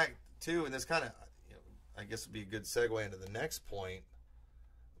 in fact, too, and this kind of, I guess would be a good segue into the next point,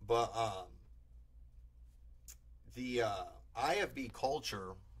 but the IFB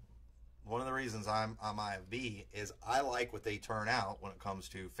culture, one of the reasons I'm IFB is I like what they turn out when it comes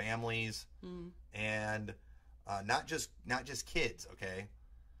to families and not just kids, okay?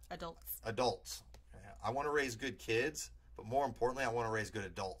 Adults. I want to raise good kids, but more importantly, I want to raise good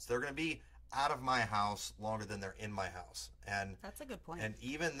adults. They're going to be out of my house longer than they're in my house. And that's a good point. And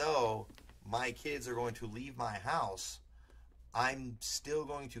even though my kids are going to leave my house, I'm still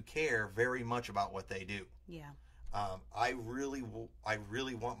going to care very much about what they do. Yeah. I really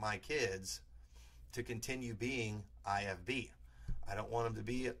want my kids to continue being IFB. I don't want them to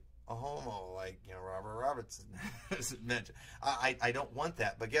be a homo like Robert Robertson mentioned. I don't want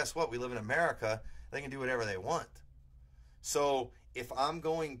that. But guess what? We live in America. They can do whatever they want. So if I'm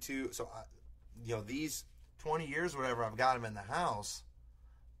going to, these 20 years, whatever, I've got them in the house,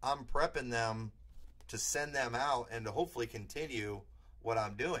 I'm prepping them to send them out and to hopefully continue what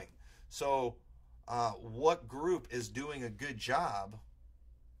I'm doing. So what group is doing a good job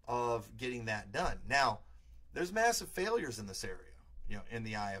of getting that done? Now, there's massive failures in this area, in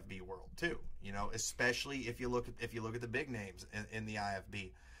the IFB world too, especially if you look at the big names in the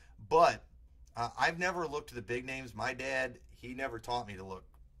IFB. But I've never looked to the big names. My dad, he never taught me to look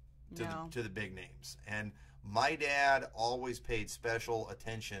to the big names. And my dad always paid special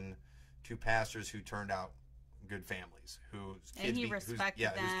attention to pastors who turned out good families, whose kids whose kids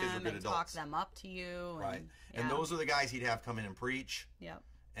were good and adults. talked them up to you. Right. And those are the guys he'd have come in and preach. Yep.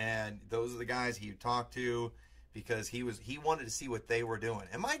 and those are the guys he would talk to because he wanted to see what they were doing.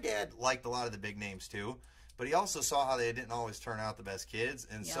 And my dad liked a lot of the big names too, but he also saw how they didn't always turn out the best kids,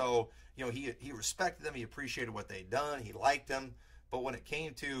 and so he respected them, he appreciated what they'd done, he liked them, but when it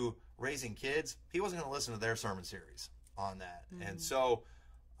came to raising kids, he wasn't going to listen to their sermon series on that. And so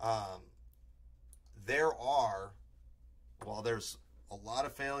there's a lot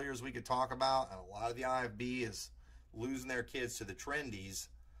of failures we could talk about, and a lot of the IFB is losing their kids to the trendies.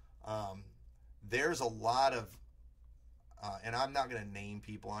 There's a lot of, and I'm not going to name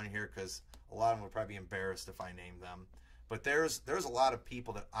people on here because a lot of them would probably be embarrassed if I named them. But there's a lot of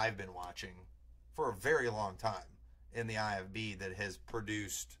people that I've been watching for a very long time in the IFB that has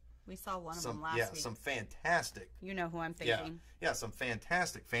produced. We saw one of them last week. Some fantastic. You know who I'm thinking. Yeah, some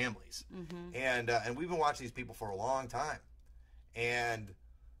fantastic families. And we've been watching these people for a long time. And,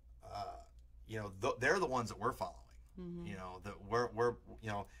 they're the ones that we're following.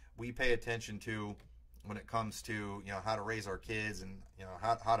 That we pay attention to when it comes to, how to raise our kids and,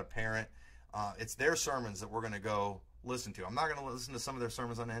 how to parent. It's their sermons that we're going to go listen to. I'm not going to listen to some of their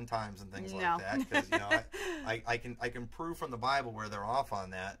sermons on end times and things like that because I can prove from the Bible where they're off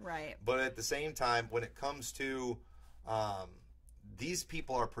on that. Right. But at the same time, when it comes to these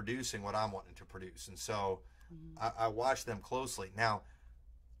people are producing what I'm wanting to produce, and so I watch them closely. Now,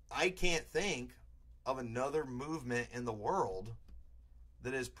 I can't think of another movement in the world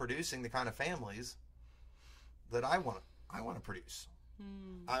that is producing the kind of families that I want to produce.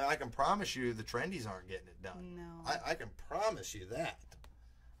 I can promise you the trendies aren't getting it done. No. I can promise you that.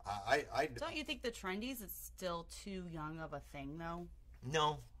 Don't you think the trendies is still too young of a thing, though?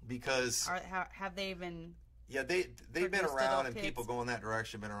 No, because... Have they been... Yeah, they've been around, and people going that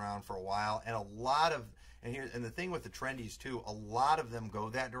direction have been around for a while. And a lot of... And the thing with the trendies, too, a lot of them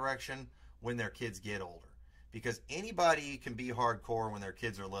go that direction when their kids get older. Because anybody can be hardcore when their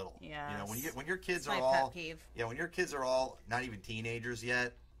kids are little. Yeah. When your kids are all... pet peeve. Yeah, when your kids are all not even teenagers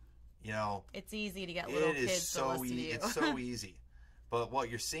yet, it's easy to get little kids to listen to you. It's so easy. But what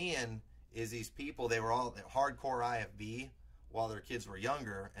you're seeing is these people, they were all hardcore IFB while their kids were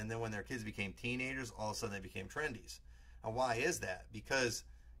younger, and then when their kids became teenagers, all of a sudden they became trendies. And why is that? Because,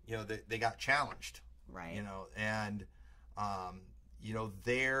 they got challenged. Right. And,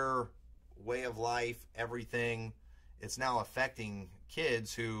 their way of life, everything, it's now affecting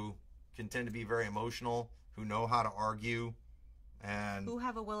kids who can tend to be very emotional, who know how to argue, and who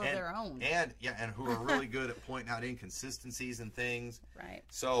have a will of their own, and who are really good at pointing out inconsistencies and things. Right.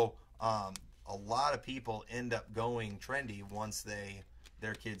 So a lot of people end up going trendy once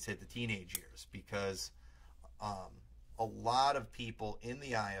their kids hit the teenage years, because a lot of people in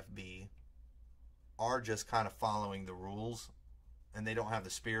the IFB are just kind of following the rules, and they don't have the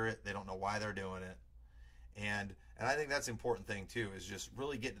spirit. They don't know why they're doing it, and I think that's an important thing too, is just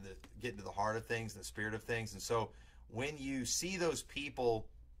really get to the heart of things, the spirit of things. And so when you see those people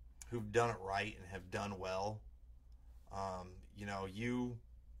who've done it right and have done well,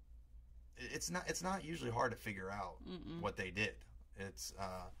 it's not usually hard to figure out what they did. It's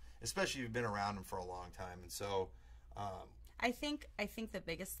especially if you've been around them for a long time. And so I think the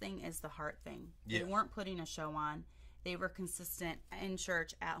biggest thing is the heart thing. Yeah. They weren't putting a show on. They were consistent in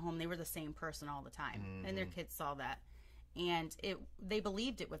church, at home. They were the same person all the time, and their kids saw that, and they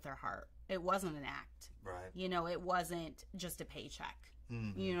believed it with their heart. It wasn't an act, right? It wasn't just a paycheck.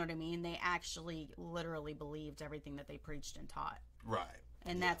 You know what I mean? They actually, literally believed everything that they preached and taught, right?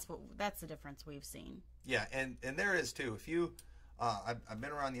 And that's the difference we've seen. Yeah, and there is too. If you, I've been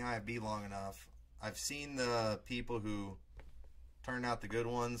around the IFB long enough. I've seen the people who turned out the good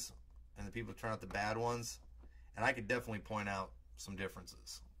ones and the people who turned out the bad ones. And I could definitely point out some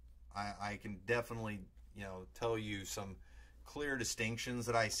differences. I can definitely, tell you some clear distinctions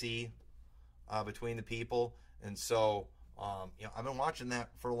that I see between the people. And so, I've been watching that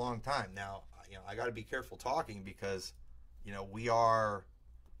for a long time. Now, I got to be careful talking because, we are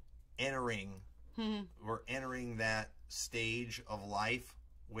entering, we're entering that stage of life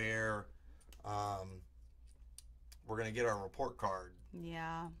where we're going to get our report card.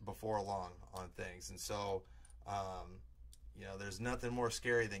 Yeah. Before long on things. And so, there's nothing more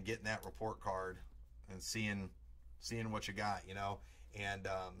scary than getting that report card and seeing what you got, and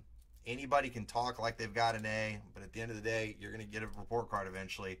anybody can talk like they've got an A, but at the end of the day, you're going to get a report card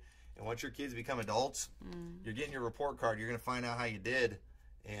eventually. And once your kids become adults, you're getting your report card. You're going to find out how you did.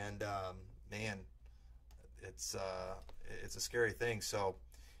 And, man, it's a scary thing. So,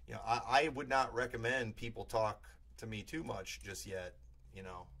 I would not recommend people talk to me too much just yet.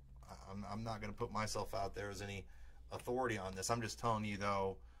 I'm not going to put myself out there as any authority on this. I'm just telling you,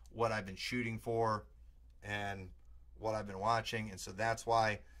 though, what I've been shooting for and what I've been watching, and so that's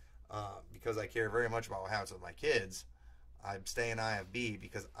why, because I care very much about what happens with my kids, I'm staying IFB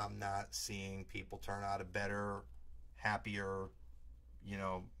because I'm not seeing people turn out a better, happier,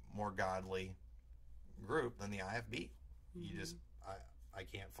 more godly group than the IFB. You just, I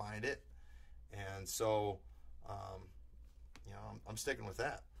can't find it, and so, I'm sticking with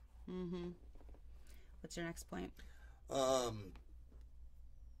that. What's your next point?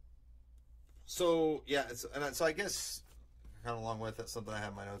 So yeah, so I guess kind of along with it, something I have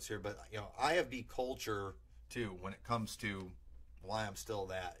in my notes here, but IFB culture too, when it comes to why I'm still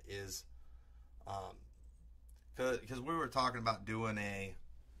that is, because we were talking about doing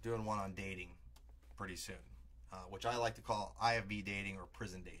one on dating pretty soon, which I like to call IFB dating or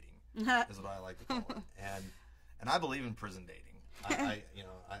prison dating is what I like to call it, and I believe in prison dating.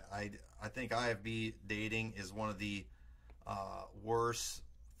 I think IFB dating is one of the worst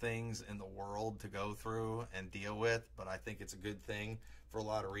things in the world to go through and deal with, but I think it's a good thing for a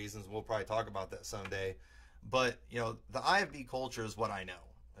lot of reasons. We'll probably talk about that someday. But the IFB culture is what I know.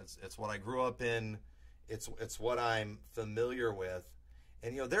 It's what I grew up in. It's what I'm familiar with.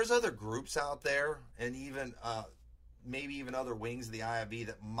 And there's other groups out there, and even maybe even other wings of the IFB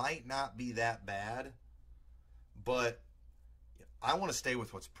that might not be that bad, but I want to stay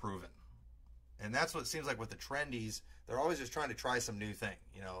with what's proven. And that's what it seems like with the trendies. They're always just trying to try some new thing.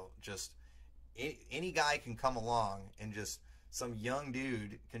 Just any guy can come along and just some young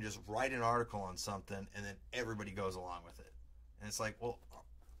dude can just write an article on something and then everybody goes along with it. And it's like, well,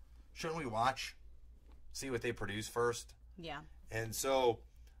 shouldn't we see what they produce first? Yeah. And so,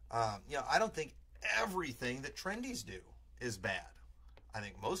 I don't think everything that trendies do is bad. I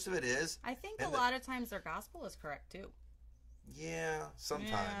think most of it is. I think a lot of times their gospel is correct too. Yeah,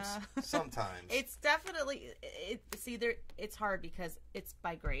 sometimes. Yeah. Sometimes. It's definitely it's hard because it's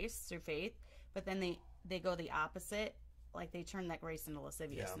by grace through faith, but then they go the opposite, like they turn that grace into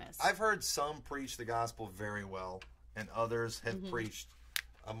lasciviousness. Yeah. I've heard some preach the gospel very well, and others have preached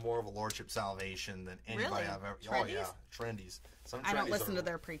more of a lordship salvation than anybody I've ever. Trendies? Oh yeah, trendies. Some I don't trendies listen to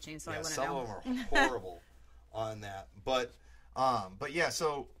their preaching, so I wouldn't some know. Some of them are horrible on that, but yeah.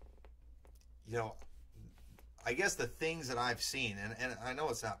 So, I guess the things that I've seen, and I know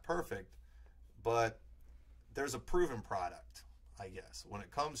it's not perfect, but there's a proven product, I guess. When it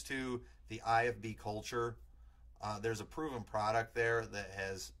comes to the IFB culture, there's a proven product there that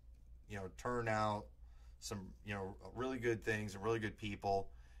has, turned out some, really good things and really good people.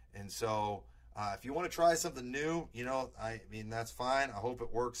 And so if you want to try something new, I mean, that's fine. I hope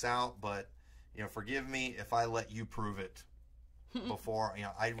it works out, but, forgive me if I let you prove it before.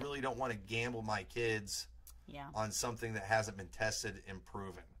 I really don't want to gamble my kids on something that hasn't been tested and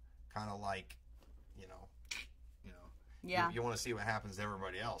proven. Kind of like, you want to see what happens to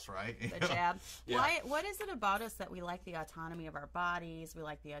everybody else, right? The jab. Yeah. What is it about us that we like the autonomy of our bodies? We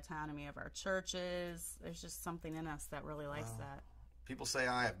like the autonomy of our churches. There's just something in us that really likes that. People say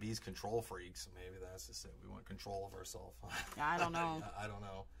IFB's control freaks. Maybe that's just it. We want control of ourselves. I don't know. I don't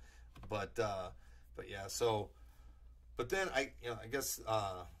know. But yeah. So, but then I guess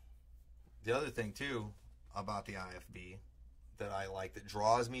the other thing too about the IFB that I like, that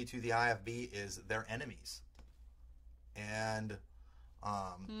draws me to the IFB, is their enemies. And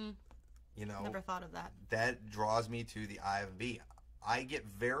never thought of that. That draws me to the IFB. I get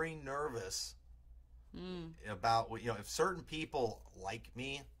very nervous about if certain people like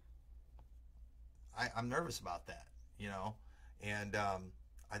me, I'm nervous about that, and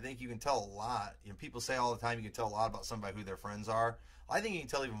I think you can tell a lot. People say all the time you can tell a lot about somebody who their friends are. I think you can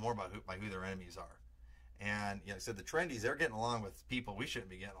tell even more about who their enemies are. And like I said, the trendies, they're getting along with people we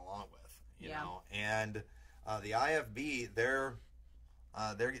shouldn't be getting along with, you know. And the IFB,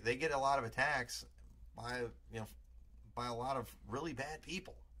 they get a lot of attacks by a lot of really bad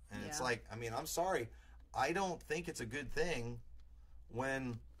people. And it's like, I mean, I'm sorry, I don't think it's a good thing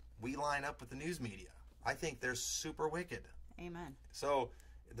when we line up with the news media. I think they're super wicked. Amen. So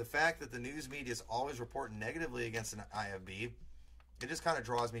the fact that the news media is always reporting negatively against an IFB, it just kind of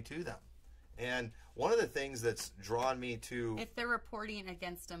draws me to them. And one of the things that's drawn me to... If they're reporting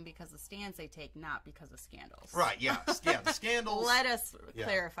against them because of stands they take, not because of scandals. Right, yeah. The scandals... Let us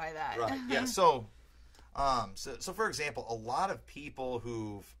clarify that. Right, yeah. So for example, a lot of people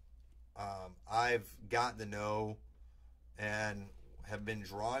who've I've gotten to know and have been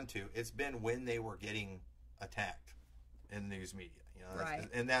drawn to, it's been when they were getting attacked in the news media. Right.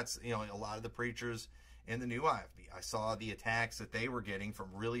 And that's, a lot of the preachers in the new IFB. I saw the attacks that they were getting from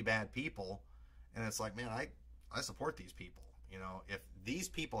really bad people, and it's like, man, I support these people. If these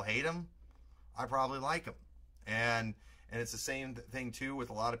people hate them, I probably like them. And it's the same thing too with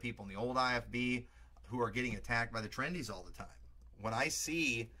a lot of people in the old IFB who are getting attacked by the trendies all the time. When I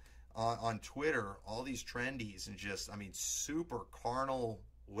see on Twitter all these trendies and just, I mean, super carnal,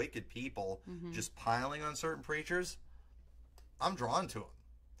 wicked people just piling on certain preachers, I'm drawn to them.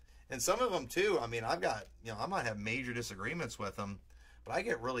 And some of them too, I mean, I've got, you know, I might have major disagreements with them, but I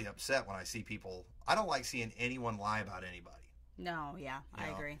get really upset when I see people. I don't like seeing anyone lie about anybody. No, yeah, I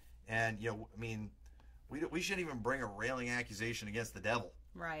agree. And, you know, I mean, we shouldn't even bring a railing accusation against the devil.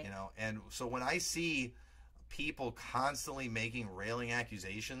 Right. You know, and so when I see people constantly making railing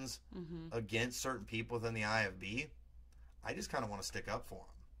accusations against certain people within the IFB, I just kind of want to stick up for them.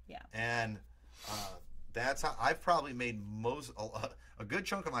 Yeah. And that's how I've probably made a good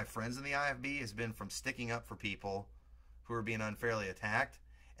chunk of my friends in the IFB has been from sticking up for people who are being unfairly attacked.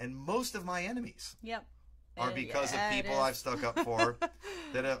 And most of my enemies are because of people I've stuck up for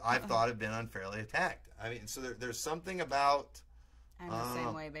that I've thought have been unfairly attacked. I mean, so there's something about... I'm the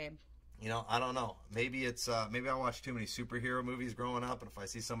same way, babe. You know, I don't know. Maybe it's maybe I watched too many superhero movies growing up, and if I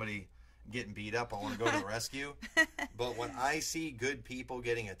see somebody getting beat up, I want to go to the rescue. But when I see good people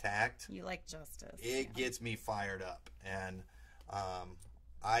getting attacked, you like justice. It gets me fired up, and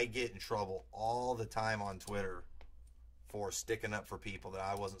I get in trouble all the time on Twitter for sticking up for people that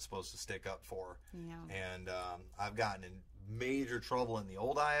I wasn't supposed to stick up for. Yeah. And I've gotten in major trouble in the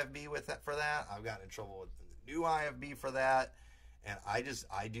old IFB for that. I've gotten in trouble with the new IFB for that. And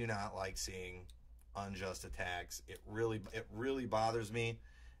I do not like seeing unjust attacks. It really bothers me.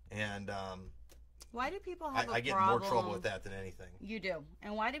 And why do people have a problem? I get more trouble with that than anything. You do.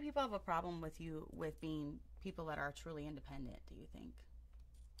 And why do people have a problem with you with being people that are truly independent, do you think?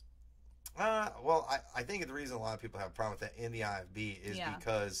 Well, I think the reason a lot of people have a problem with that in the IFB is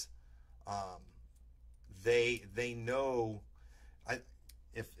because they know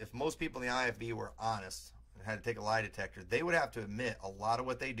if most people in the IFB were honest and had to take a lie detector, they would have to admit a lot of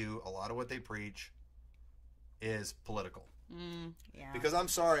what they do, a lot of what they preach is political. Yeah. Because I'm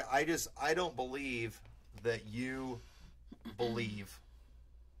sorry, I don't believe that you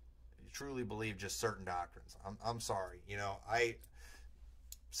truly believe just certain doctrines. I'm sorry. You know,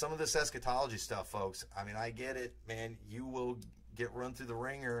 some of this eschatology stuff, folks, I mean, I get it, man. You will get run through the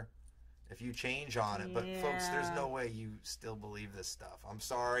ringer if you change on it. But, folks, there's no way you still believe this stuff. I'm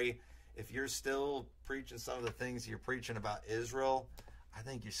sorry. If you're still preaching some of the things you're preaching about Israel, I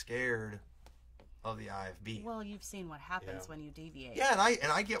think you're scared of the IFB. Well, you've seen what happens when you deviate. Yeah,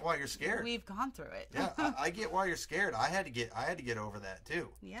 and I get why you're scared. We've gone through it. Yeah, I get why you're scared. I had to get over that too.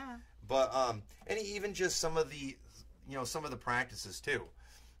 Yeah. But and even just some of the practices too.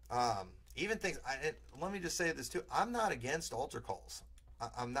 Even things. Let me just say this too. I'm not against altar calls.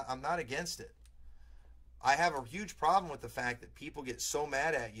 I'm not against it. I have a huge problem with the fact that people get so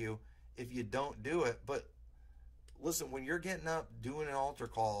mad at you if you don't do it. But listen, when you're getting up doing an altar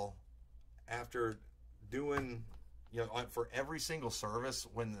call after doing, you know, for every single service,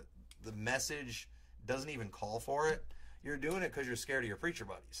 when the message doesn't even call for it, you're doing it because you're scared of your preacher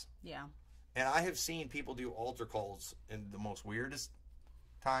buddies. Yeah. And I have seen people do altar calls in the most weirdest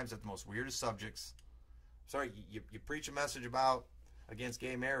times at the most weirdest subjects. Sorry, you preach a message against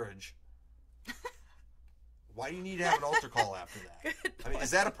gay marriage. Why do you need to have an altar call after that? I mean,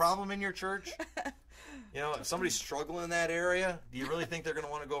 is that a problem in your church? You know, if somebody's struggling in that area, do you really think they're going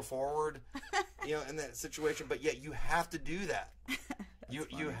to want to go forward, you know, in that situation? But yet you have to do that.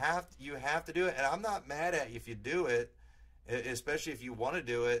 You have to do it. And I'm not mad at you if you do it, especially if you want to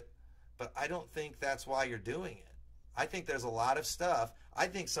do it. But I don't think that's why you're doing it. I think there's a lot of stuff. I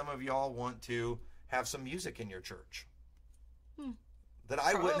think some of y'all want to have some music in your church that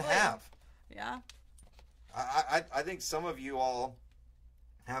I wouldn't have. Yeah. I think some of you all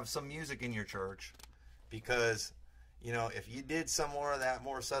have some music in your church because, you know, if you did some more of that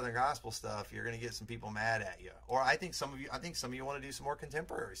more Southern gospel stuff, you're going to get some people mad at you. Or I think some of you want to do some more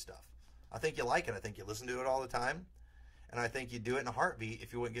contemporary stuff. I think you like it. I think you listen to it all the time. And I think you do it in a heartbeat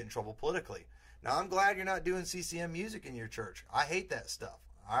if you wouldn't get in trouble politically. Now, I'm glad you're not doing CCM music in your church. I hate that stuff.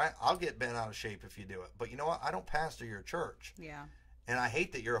 All right? I'll get bent out of shape if you do it. But you know what? I don't pastor your church. Yeah. And I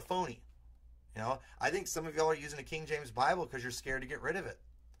hate that you're a phony. You know, I think some of y'all are using a King James Bible because you're scared to get rid of it.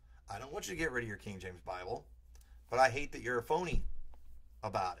 I don't want you to get rid of your King James Bible, but I hate that you're a phony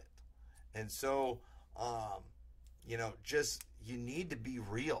about it. And so, you know, just you need to be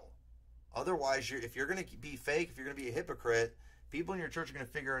real. Otherwise, if you're going to be fake, if you're going to be a hypocrite, people in your church are going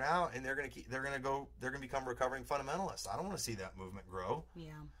to figure it out, and they're going to become recovering fundamentalists. I don't want to see that movement grow.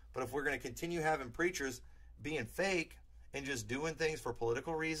 Yeah. But if we're going to continue having preachers being fake and just doing things for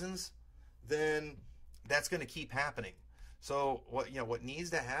political reasons, then that's going to keep happening. So what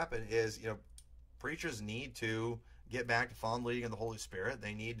needs to happen is, you know, preachers need to get back to following the leading of the Holy Spirit.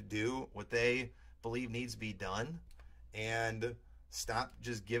 They need to do what they believe needs to be done, and stop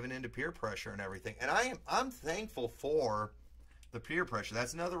just giving into peer pressure and everything. And I'm thankful for the peer pressure.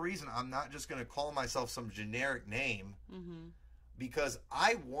 That's another reason I'm not just going to call myself some generic name, because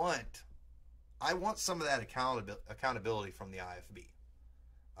I want some of that accountability from the IFB.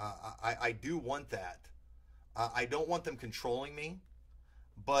 I do want that. I don't want them controlling me,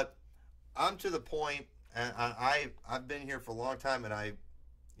 but I'm to the point, and I've been here for a long time, and I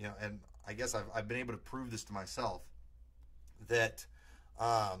guess I've been able to prove this to myself, that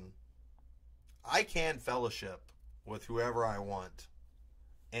I can fellowship with whoever I want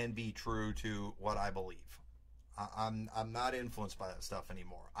and be true to what I believe. I'm not influenced by that stuff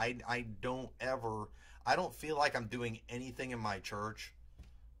anymore. I don't feel like I'm doing anything in my church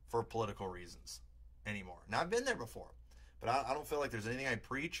for political reasons anymore. Now, I've been there before, but I don't feel like there's anything I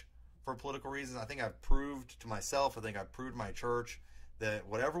preach for political reasons. I think I've proved to myself, I think I've proved my church that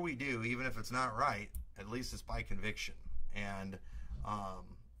whatever we do, even if it's not right, at least it's by conviction. And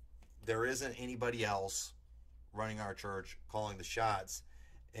there isn't anybody else running our church calling the shots.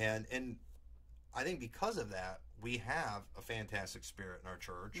 And I think because of that, we have a fantastic spirit in our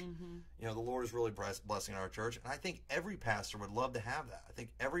church. The Lord is really blessing our church. And I think every pastor would love to have that. I think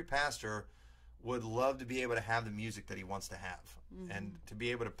every pastor would love to be able to have the music that he wants to have, and to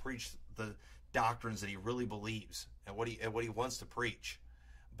be able to preach the doctrines that he really believes and what he wants to preach.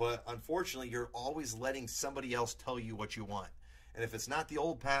 But unfortunately, you're always letting somebody else tell you what you want. And if it's not the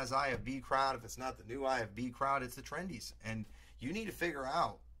old Paz IFB crowd, if it's not the new IFB crowd, it's the trendies. And you need to figure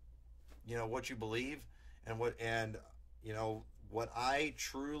out, what you believe, and what I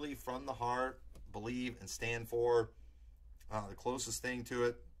truly from the heart believe and stand for. The closest thing to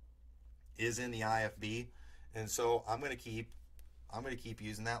it is in the IFB. And so I'm going to keep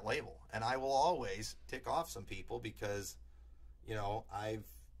using that label. And I will always tick off some people because,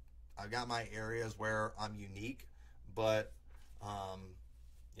 I've got my areas where I'm unique, but I'm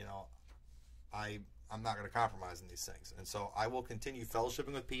not going to compromise in these things. And so I will continue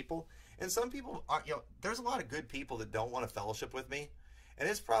fellowshipping with people. And some people are, there's a lot of good people that don't want to fellowship with me. And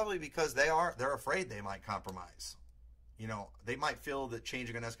it's probably because they're afraid they might compromise. They might feel that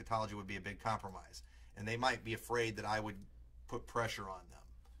changing an eschatology would be a big compromise. And they might be afraid that I would put pressure on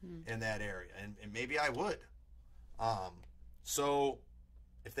them in that area. And maybe I would. So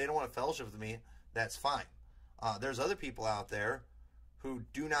if they don't want to fellowship with me, that's fine. There's other people out there who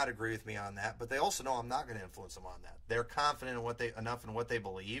do not agree with me on that, but they also know I'm not going to influence them on that. They're confident enough in what they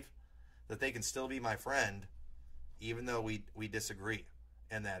believe that they can still be my friend, even though we disagree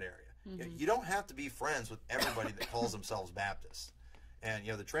in that area. You don't have to be friends with everybody that calls themselves Baptist. And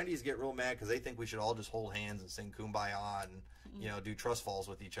the trendies get real mad because they think we should all just hold hands and sing Kumbaya and do trust falls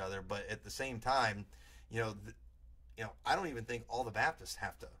with each other. But at the same time, I don't even think all the Baptists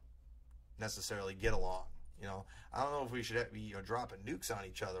have to necessarily get along. I don't know if we should be dropping nukes on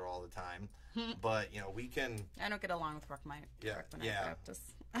each other all the time, but we can. I don't get along with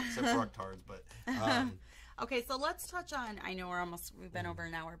Baptists. Except fructards, but. Okay, so let's touch on. I know we've been over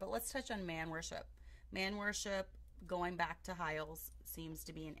an hour, but let's touch on man worship. Man worship, going back to Hiles, seems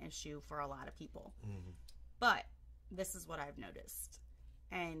to be an issue for a lot of people. But this is what I've noticed,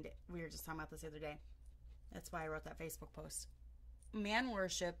 and we were just talking about this the other day. That's why I wrote that Facebook post. Man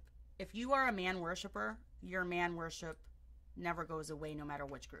worship. If you are a man worshiper, your man worship never goes away no matter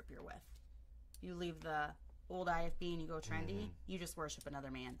which group you're with. You leave the old IFB and you go trendy, you just worship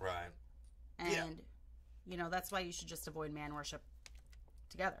another man. Right. And, that's why you should just avoid man worship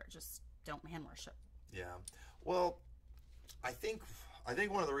together. Just don't man worship. Yeah. Well, I think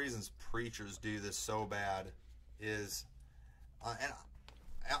one of the reasons preachers do this so bad is, and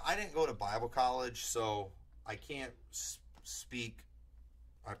I didn't go to Bible college, so I can't speak.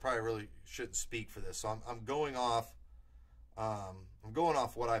 I probably really shouldn't speak for this, so I'm going off. I'm going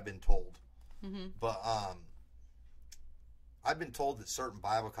off what I've been told. But I've been told that certain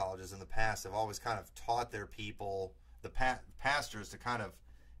Bible colleges in the past have always kind of taught their people, the pastors, to kind of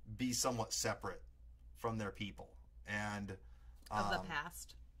be somewhat separate from their people. And of the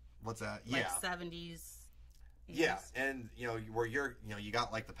past. What's that? Like yeah. 70s. 80s. Yeah, and where you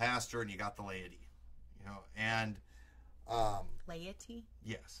got like the pastor and you got the laity, and laity.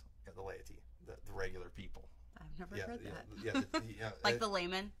 Yes, the laity, the regular people. I've never heard that. Yeah, like the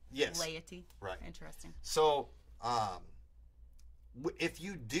layman. Yes, laity. Right. Interesting. So, if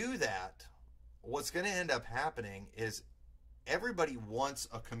you do that, what's going to end up happening is everybody wants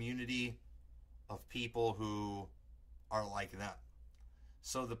a community of people who are like them.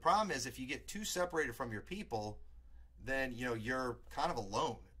 So the problem is if you get too separated from your people, then you're kind of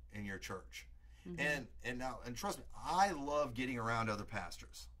alone in your church. And trust me, I love getting around other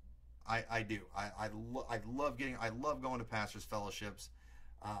pastors. I do. I love going to pastors' fellowships.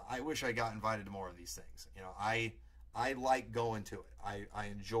 I wish I got invited to more of these things. You know, I like going to it. I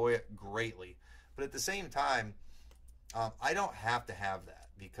enjoy it greatly. But at the same time, I don't have to have that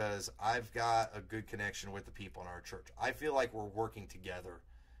because I've got a good connection with the people in our church. I feel like we're working together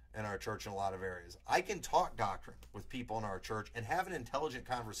in our church in a lot of areas. I can talk doctrine with people in our church and have an intelligent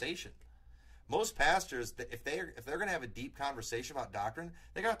conversation. Most pastors, if they're going to have a deep conversation about doctrine,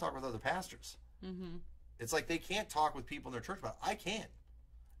 they got to talk with other pastors. Mm-hmm. It's like they can't talk with people in their church about it. I can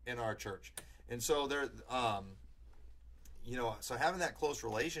in our church. And so you know, so having that close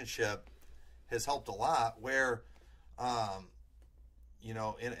relationship has helped a lot where, you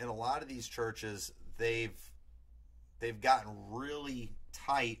know, in a lot of these churches, they've gotten really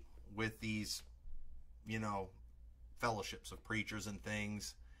tight with these, you know, fellowships of preachers and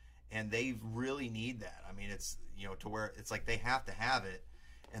things, and they really need that. I mean, it's, you know, to where it's like they have to have it.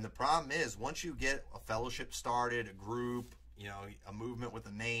 And the problem is, once you get a fellowship started, a group, you know, a movement with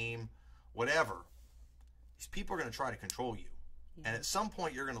a name, whatever, these people are going to try to control you. Yeah. And at some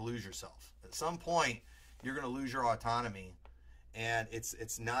point, you're going to lose yourself. At some point, you're going to lose your autonomy. And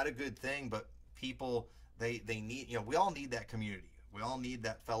it's not a good thing, but people, they need, you know, we all need that community. We all need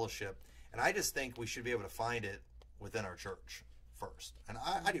that fellowship. And I just think we should be able to find it within our church first. And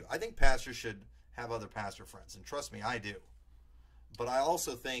I do. I think pastors should have other pastor friends. And trust me, I do. But I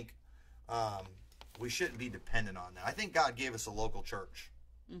also think we shouldn't be dependent on that. I think God gave us a local church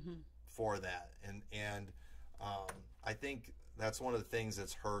for that. And I think that's one of the things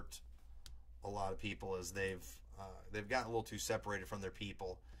that's hurt a lot of people is they've gotten a little too separated from their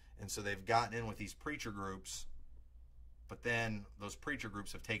people. And so they've gotten in with these preacher groups, but then those preacher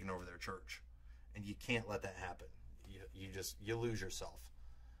groups have taken over their church. And you can't let that happen. You lose yourself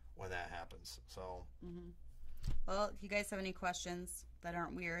when that happens. So... Well, if you guys have any questions that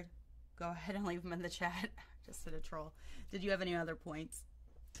aren't weird, go ahead and leave them in the chat. Just to troll. Did you have any other points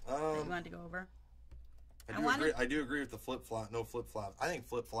that you wanted to go over? I do agree with the flip-flop. No flip-flop. I think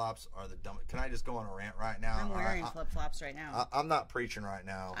flip-flops are the dumbest. Can I just go on a rant right now? I'm wearing flip-flops right now. I'm not preaching right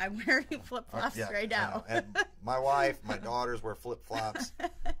now. I'm wearing flip-flops right now. And my wife, my daughters wear flip-flops.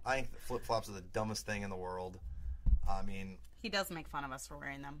 I think flip-flops are the dumbest thing in the world. I mean... He does make fun of us for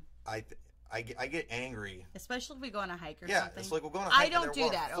wearing them. I get angry. Especially if we go on a hike or something. Yeah, it's like we're going on a hike. I don't do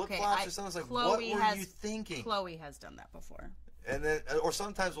that, okay? Flip-flops or something. It's like, what were you thinking? Chloe has done that before. And then, or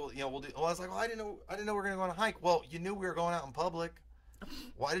sometimes we'll do. Well, I was like, well, I didn't know we were going to go on a hike. Well, you knew we were going out in public.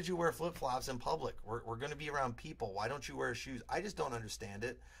 Why did you wear flip-flops in public? We're going to be around people. Why don't you wear shoes? I just don't understand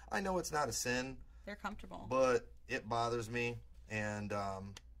it. I know it's not a sin. They're comfortable. But it bothers me. And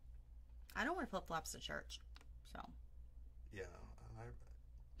I don't wear flip-flops to church. So. Yeah.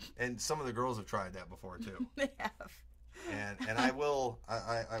 And some of the girls have tried that before too. They have. And I will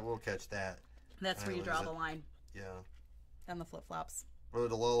catch that. That's where you draw the line. Yeah. On the flip-flops. Brother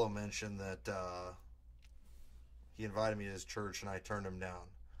DeLolo mentioned that he invited me to his church and I turned him down.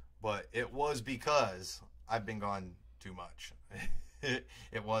 But it was because I've been gone too much.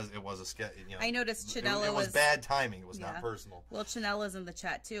 It was a sketch. You know, I noticed Chanela it was bad timing. It was not personal. Well, Chanella's in the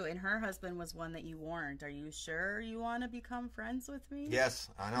chat too, and her husband was one that you warned. Are you sure you want to become friends with me? Yes,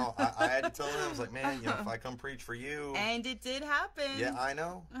 I know. I had to tell him. I was like, man, you know, if I come preach for you, and it did happen. Yeah, I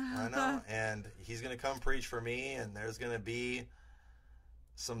know. And he's gonna come preach for me, and there's gonna be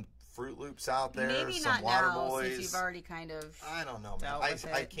some Fruit Loops out there, maybe some not water now, boys. Since you've already kind of. I don't know, man.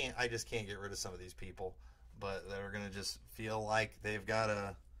 I just can't get rid of some of these people. But they're going to just feel like they've got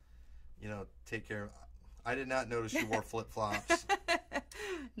to, you know, take care of... I did not notice you wore flip-flops.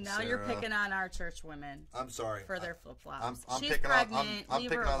 Now Sarah, you're picking on our church women. I'm sorry. For their flip-flops. I'm She's picking pregnant. I'm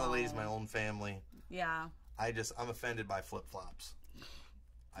picking on the ladies in my own family. Yeah. I'm offended by flip-flops.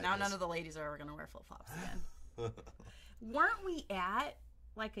 Now none of the ladies are ever going to wear flip-flops again. Weren't we at,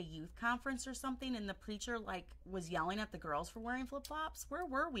 like, a youth conference or something, and the preacher, like, was yelling at the girls for wearing flip-flops? Where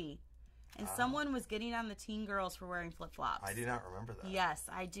were we? And someone was getting on the teen girls for wearing flip-flops. I do not remember that. Yes,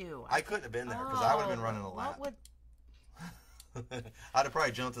 I do. I couldn't have been there because I would have been running a lap. I'd have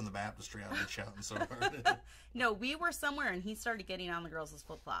probably jumped in the baptistry. I'd have been shouting so hard. No, we were somewhere and he started getting on the girls'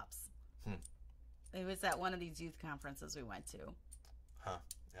 flip-flops. It was at one of these youth conferences we went to. Huh.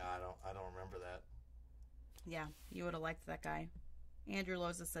 Yeah, I don't remember that. Yeah, you would have liked that guy. Andrew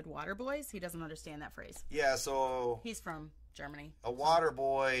Loza said water boys. He doesn't understand that phrase. Yeah, so... He's from Germany. A water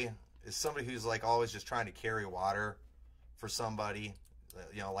boy... is somebody who's like always just trying to carry water for somebody,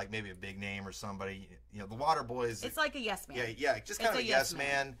 you know, like maybe a big name or somebody. You know, the water boys. It's like a yes man. Yeah, just kind of a yes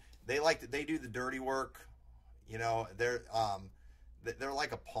man. They do the dirty work. You know, they're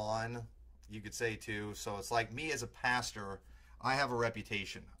like a pawn, you could say too. So it's like me as a pastor, I have a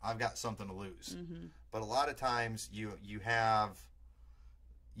reputation. I've got something to lose. But a lot of times you have,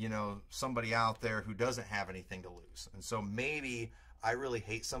 you know, somebody out there who doesn't have anything to lose. And so maybe I really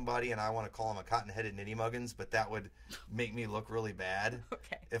hate somebody and I want to call them a cotton-headed nitty muggins, but that would make me look really bad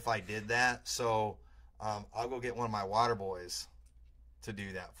if I did that. So I'll go get one of my water boys to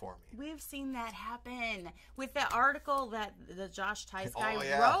do that for me. We've seen that happen with the article that the Josh Tice guy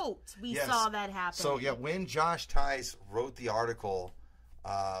wrote. We saw that happen. So yeah, when Josh Tice wrote the article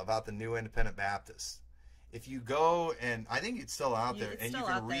about the New Independent Baptists, if you go, and I think it's still out there, and you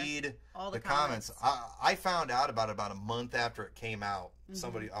can read all the comments. I found out about it about a month after it came out.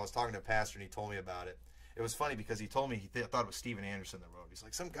 I was talking to a pastor and he told me about it. It was funny because he told me he thought it was Steven Anderson that wrote it. He's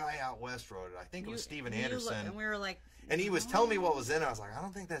like, some guy out west wrote it. I think it was Steven Anderson. And we were like, and he was telling me what was in it. I was like, I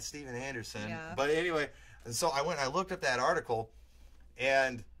don't think that's Steven Anderson. Yeah. But anyway, and so I went and I looked up that article,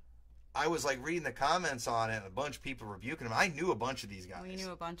 and I was like reading the comments on it, and a bunch of people rebuking him. I knew a bunch of these guys. We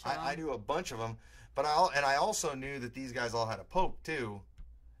knew a bunch of them. I knew a bunch of them. But I also knew that these guys all had a pope too.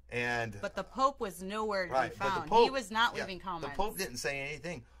 But the Pope was nowhere to be found. He was not leaving comments. The Pope didn't say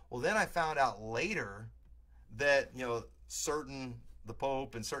anything. Well, then I found out later that, you know, the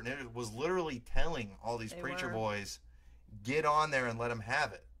Pope and certain was literally telling all these preacher boys, get on there and let them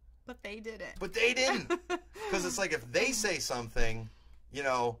have it. But they didn't. Because it's like if they say something, you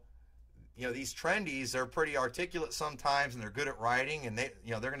know, these trendies, they're pretty articulate sometimes and they're good at writing, and they're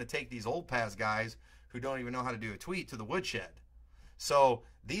going to take these old pass guys who don't even know how to do a tweet to the woodshed. So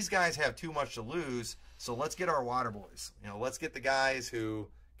these guys have too much to lose. So let's get our water boys. You know, let's get the guys who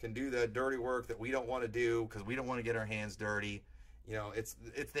can do the dirty work that we don't want to do because we don't want to get our hands dirty. You know, it's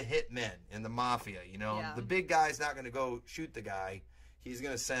the hit men in the mafia. You know, the big guy's not going to go shoot the guy. He's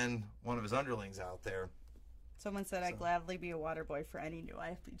going to send one of his underlings out there. Someone said I'd gladly be a water boy for any new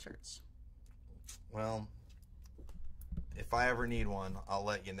IFB church. Well, if I ever need one, I'll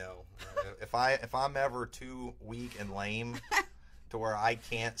let you know. If I'm ever too weak and lame to where I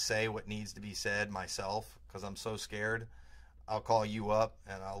can't say what needs to be said myself because I'm so scared, I'll call you up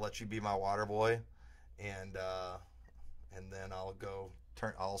and I'll let you be my water boy, and then I'll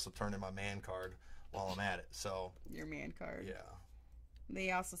also turn in my man card while I'm at it. So your man card. Yeah.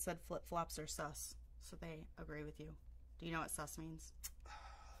 They also said flip-flops are sus, so they agree with you. Do you know what sus means?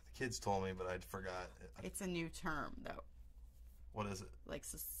 The kids told me, but I forgot. It's a new term, though. What is it? Like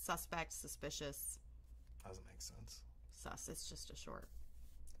suspect, suspicious. Doesn't make sense. Sus. It's just a short.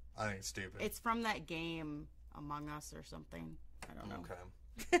 I think it's stupid. It's from that game Among Us or something. I don't know.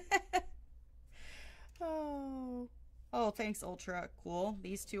 Okay. Oh, thanks, Ultra. Cool.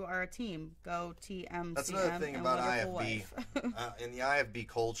 These two are a team. Go TMCM. That's another thing about IFB. In the IFB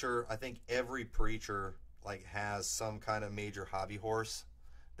culture, I think every preacher has some kind of major hobby horse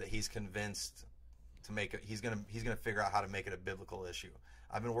that he's convinced to make it. He's gonna figure out how to make it a biblical issue.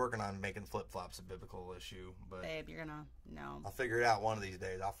 I've been working on making flip-flops a biblical issue, but babe, you're gonna know. I'll figure it out one of these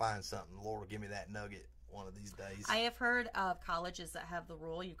days. I'll find something. The Lord will give me that nugget one of these days. I have heard of colleges that have the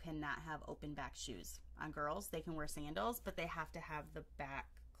rule you cannot have open back shoes on girls. They can wear sandals, but they have to have the back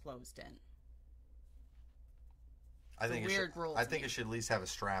closed in. I think it should at least have a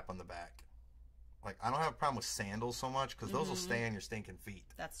strap on the back. Like, I don't have a problem with sandals so much because those will stay on your stinking feet.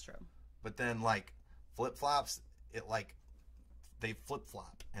 That's true. But then, flip-flops, they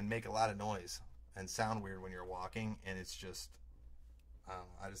flip-flop and make a lot of noise and sound weird when you're walking, and it's just,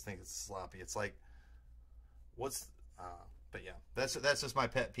 I just think it's sloppy. It's like, but yeah, that's just my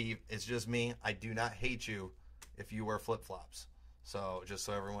pet peeve. It's just me. I do not hate you if you wear flip-flops. So, just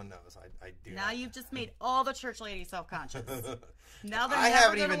so everyone knows, I do. Now you've just made all the church ladies self-conscious. Now they're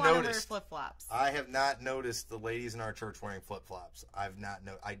never going to want to wear flip-flops. I have not noticed the ladies in our church wearing flip-flops. I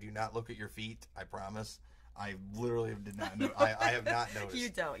do not look at your feet, I promise. I literally did not know. I have not noticed. You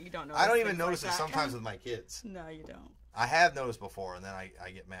don't know. I don't even notice it sometimes with my kids. No, you don't. I have noticed before, and then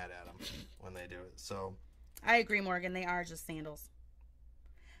I get mad at them when they do it. So I agree, Morgan. They are just sandals.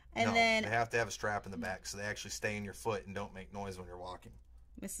 And then they have to have a strap in the back so they actually stay in your foot and don't make noise when you're walking.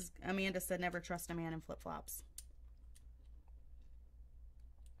 Mrs. Amanda said never trust a man in flip-flops.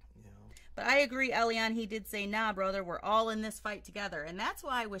 Yeah. But I agree, Elion. He did say, nah, brother, we're all in this fight together. And that's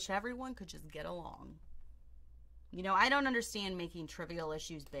why I wish everyone could just get along. You know, I don't understand making trivial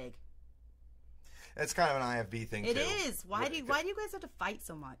issues big. It's kind of an IFB thing, too. It is. Why do you guys have to fight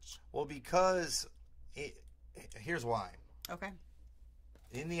so much? Well, because here's why. Okay.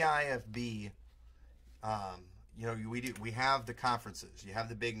 In the IFB, we have the conferences. You have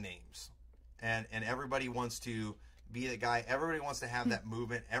the big names, and everybody wants to be that guy. Everybody wants to have that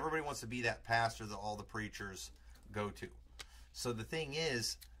movement. Everybody wants to be that pastor that all the preachers go to. So the thing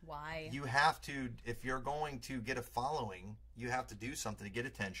is, why? You have to, if you're going to get a following, you have to do something to get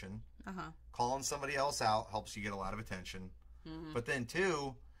attention. Calling somebody else out helps you get a lot of attention. But then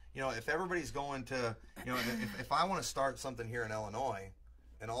too, you know, if everybody's going to, you know, if I want to start something here in Illinois,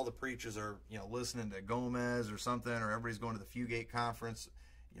 and all the preachers are, you know, listening to Gomez or something, or everybody's going to the Fugate conference,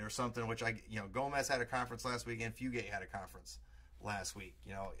 you know, or something, which Gomez had a conference last weekend, Fugate had a conference last week,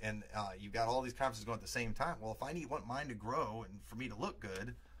 you know, and you've got all these conferences going at the same time. Well, if I want mine to grow and for me to look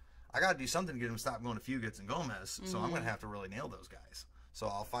good, I got to do something to get them to stop going to Fugates and Gomez. So I'm going to have to really nail those guys. So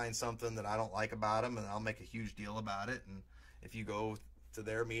I'll find something that I don't like about them, and I'll make a huge deal about it. And if you go to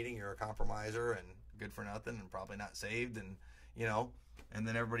their meeting, you're a compromiser and good for nothing and probably not saved, and, you know, and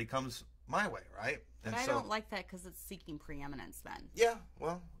then everybody comes my way, right? But I don't like that because it's seeking preeminence then. Yeah,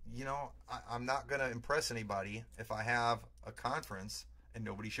 well, you know, I'm not going to impress anybody if I have a conference and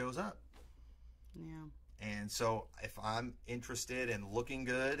nobody shows up. Yeah. And so if I'm interested in looking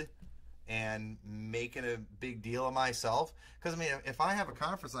good and making a big deal of myself, because, I mean, if I have a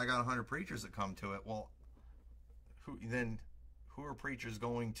conference and I got 100 preachers that come to it, well, who are preachers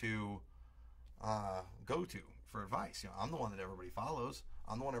going to go to for advice? You know, I'm the one that everybody follows.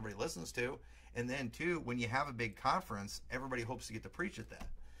 I'm the one everybody listens to. And then, too, when you have a big conference, everybody hopes to get to preach at that.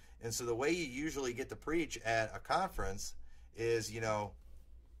 And so the way you usually get to preach at a conference is, you know,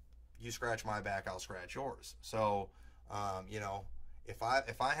 you scratch my back, I'll scratch yours. So, you know, if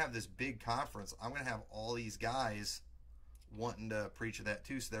I have this big conference, I'm going to have all these guys wanting to preach at that,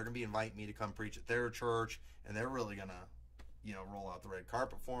 too. So they're going to be inviting me to come preach at their church, and they're really going to, you know, roll out the red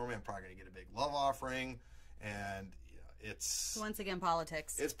carpet for me. I'm probably going to get a big love offering, and it's once again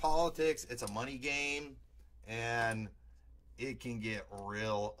politics. It's politics. It's a money game, and it can get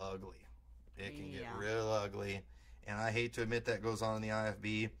real ugly. It can get real ugly, and I hate to admit that goes on in the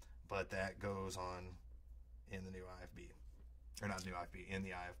IFB, but that goes on in the new IFB, or not new IFB, in the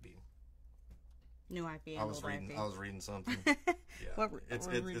IFB. New IFB. I was reading something. Yeah,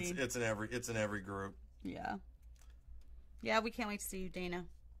 it's in every group. Yeah. Yeah, we can't wait to see you, Dana.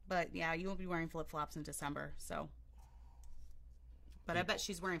 But yeah, you won't be wearing flip flops in December, so. But I bet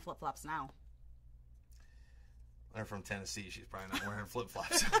she's wearing flip flops now. They're from Tennessee. She's probably not wearing flip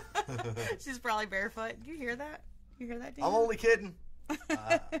flops. She's probably barefoot. Do you hear that? You hear that, Dana? I'm only kidding.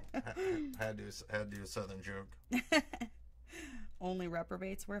 Had to do a Southern joke. Only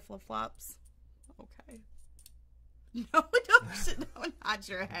reprobates wear flip flops. Okay. No, don't nod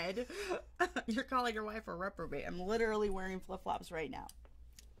your head. You're calling your wife a reprobate. I'm literally wearing flip flops right now.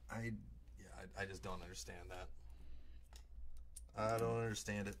 I just don't understand that. I don't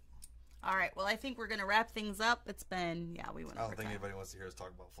understand it. All right. Well, I think we're gonna wrap things up. It's been we went. I don't think anybody wants to hear us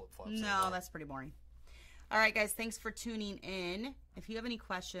talk about flip flops. No, anymore. That's pretty boring. All right, guys. Thanks for tuning in. If you have any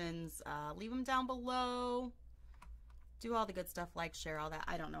questions, leave them down below. Do all the good stuff, like, share, all that.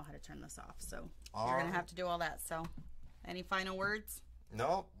 I don't know how to turn this off, so you're going to have to do all that. So, any final words?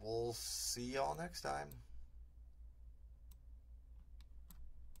 Nope. We'll see y'all next time.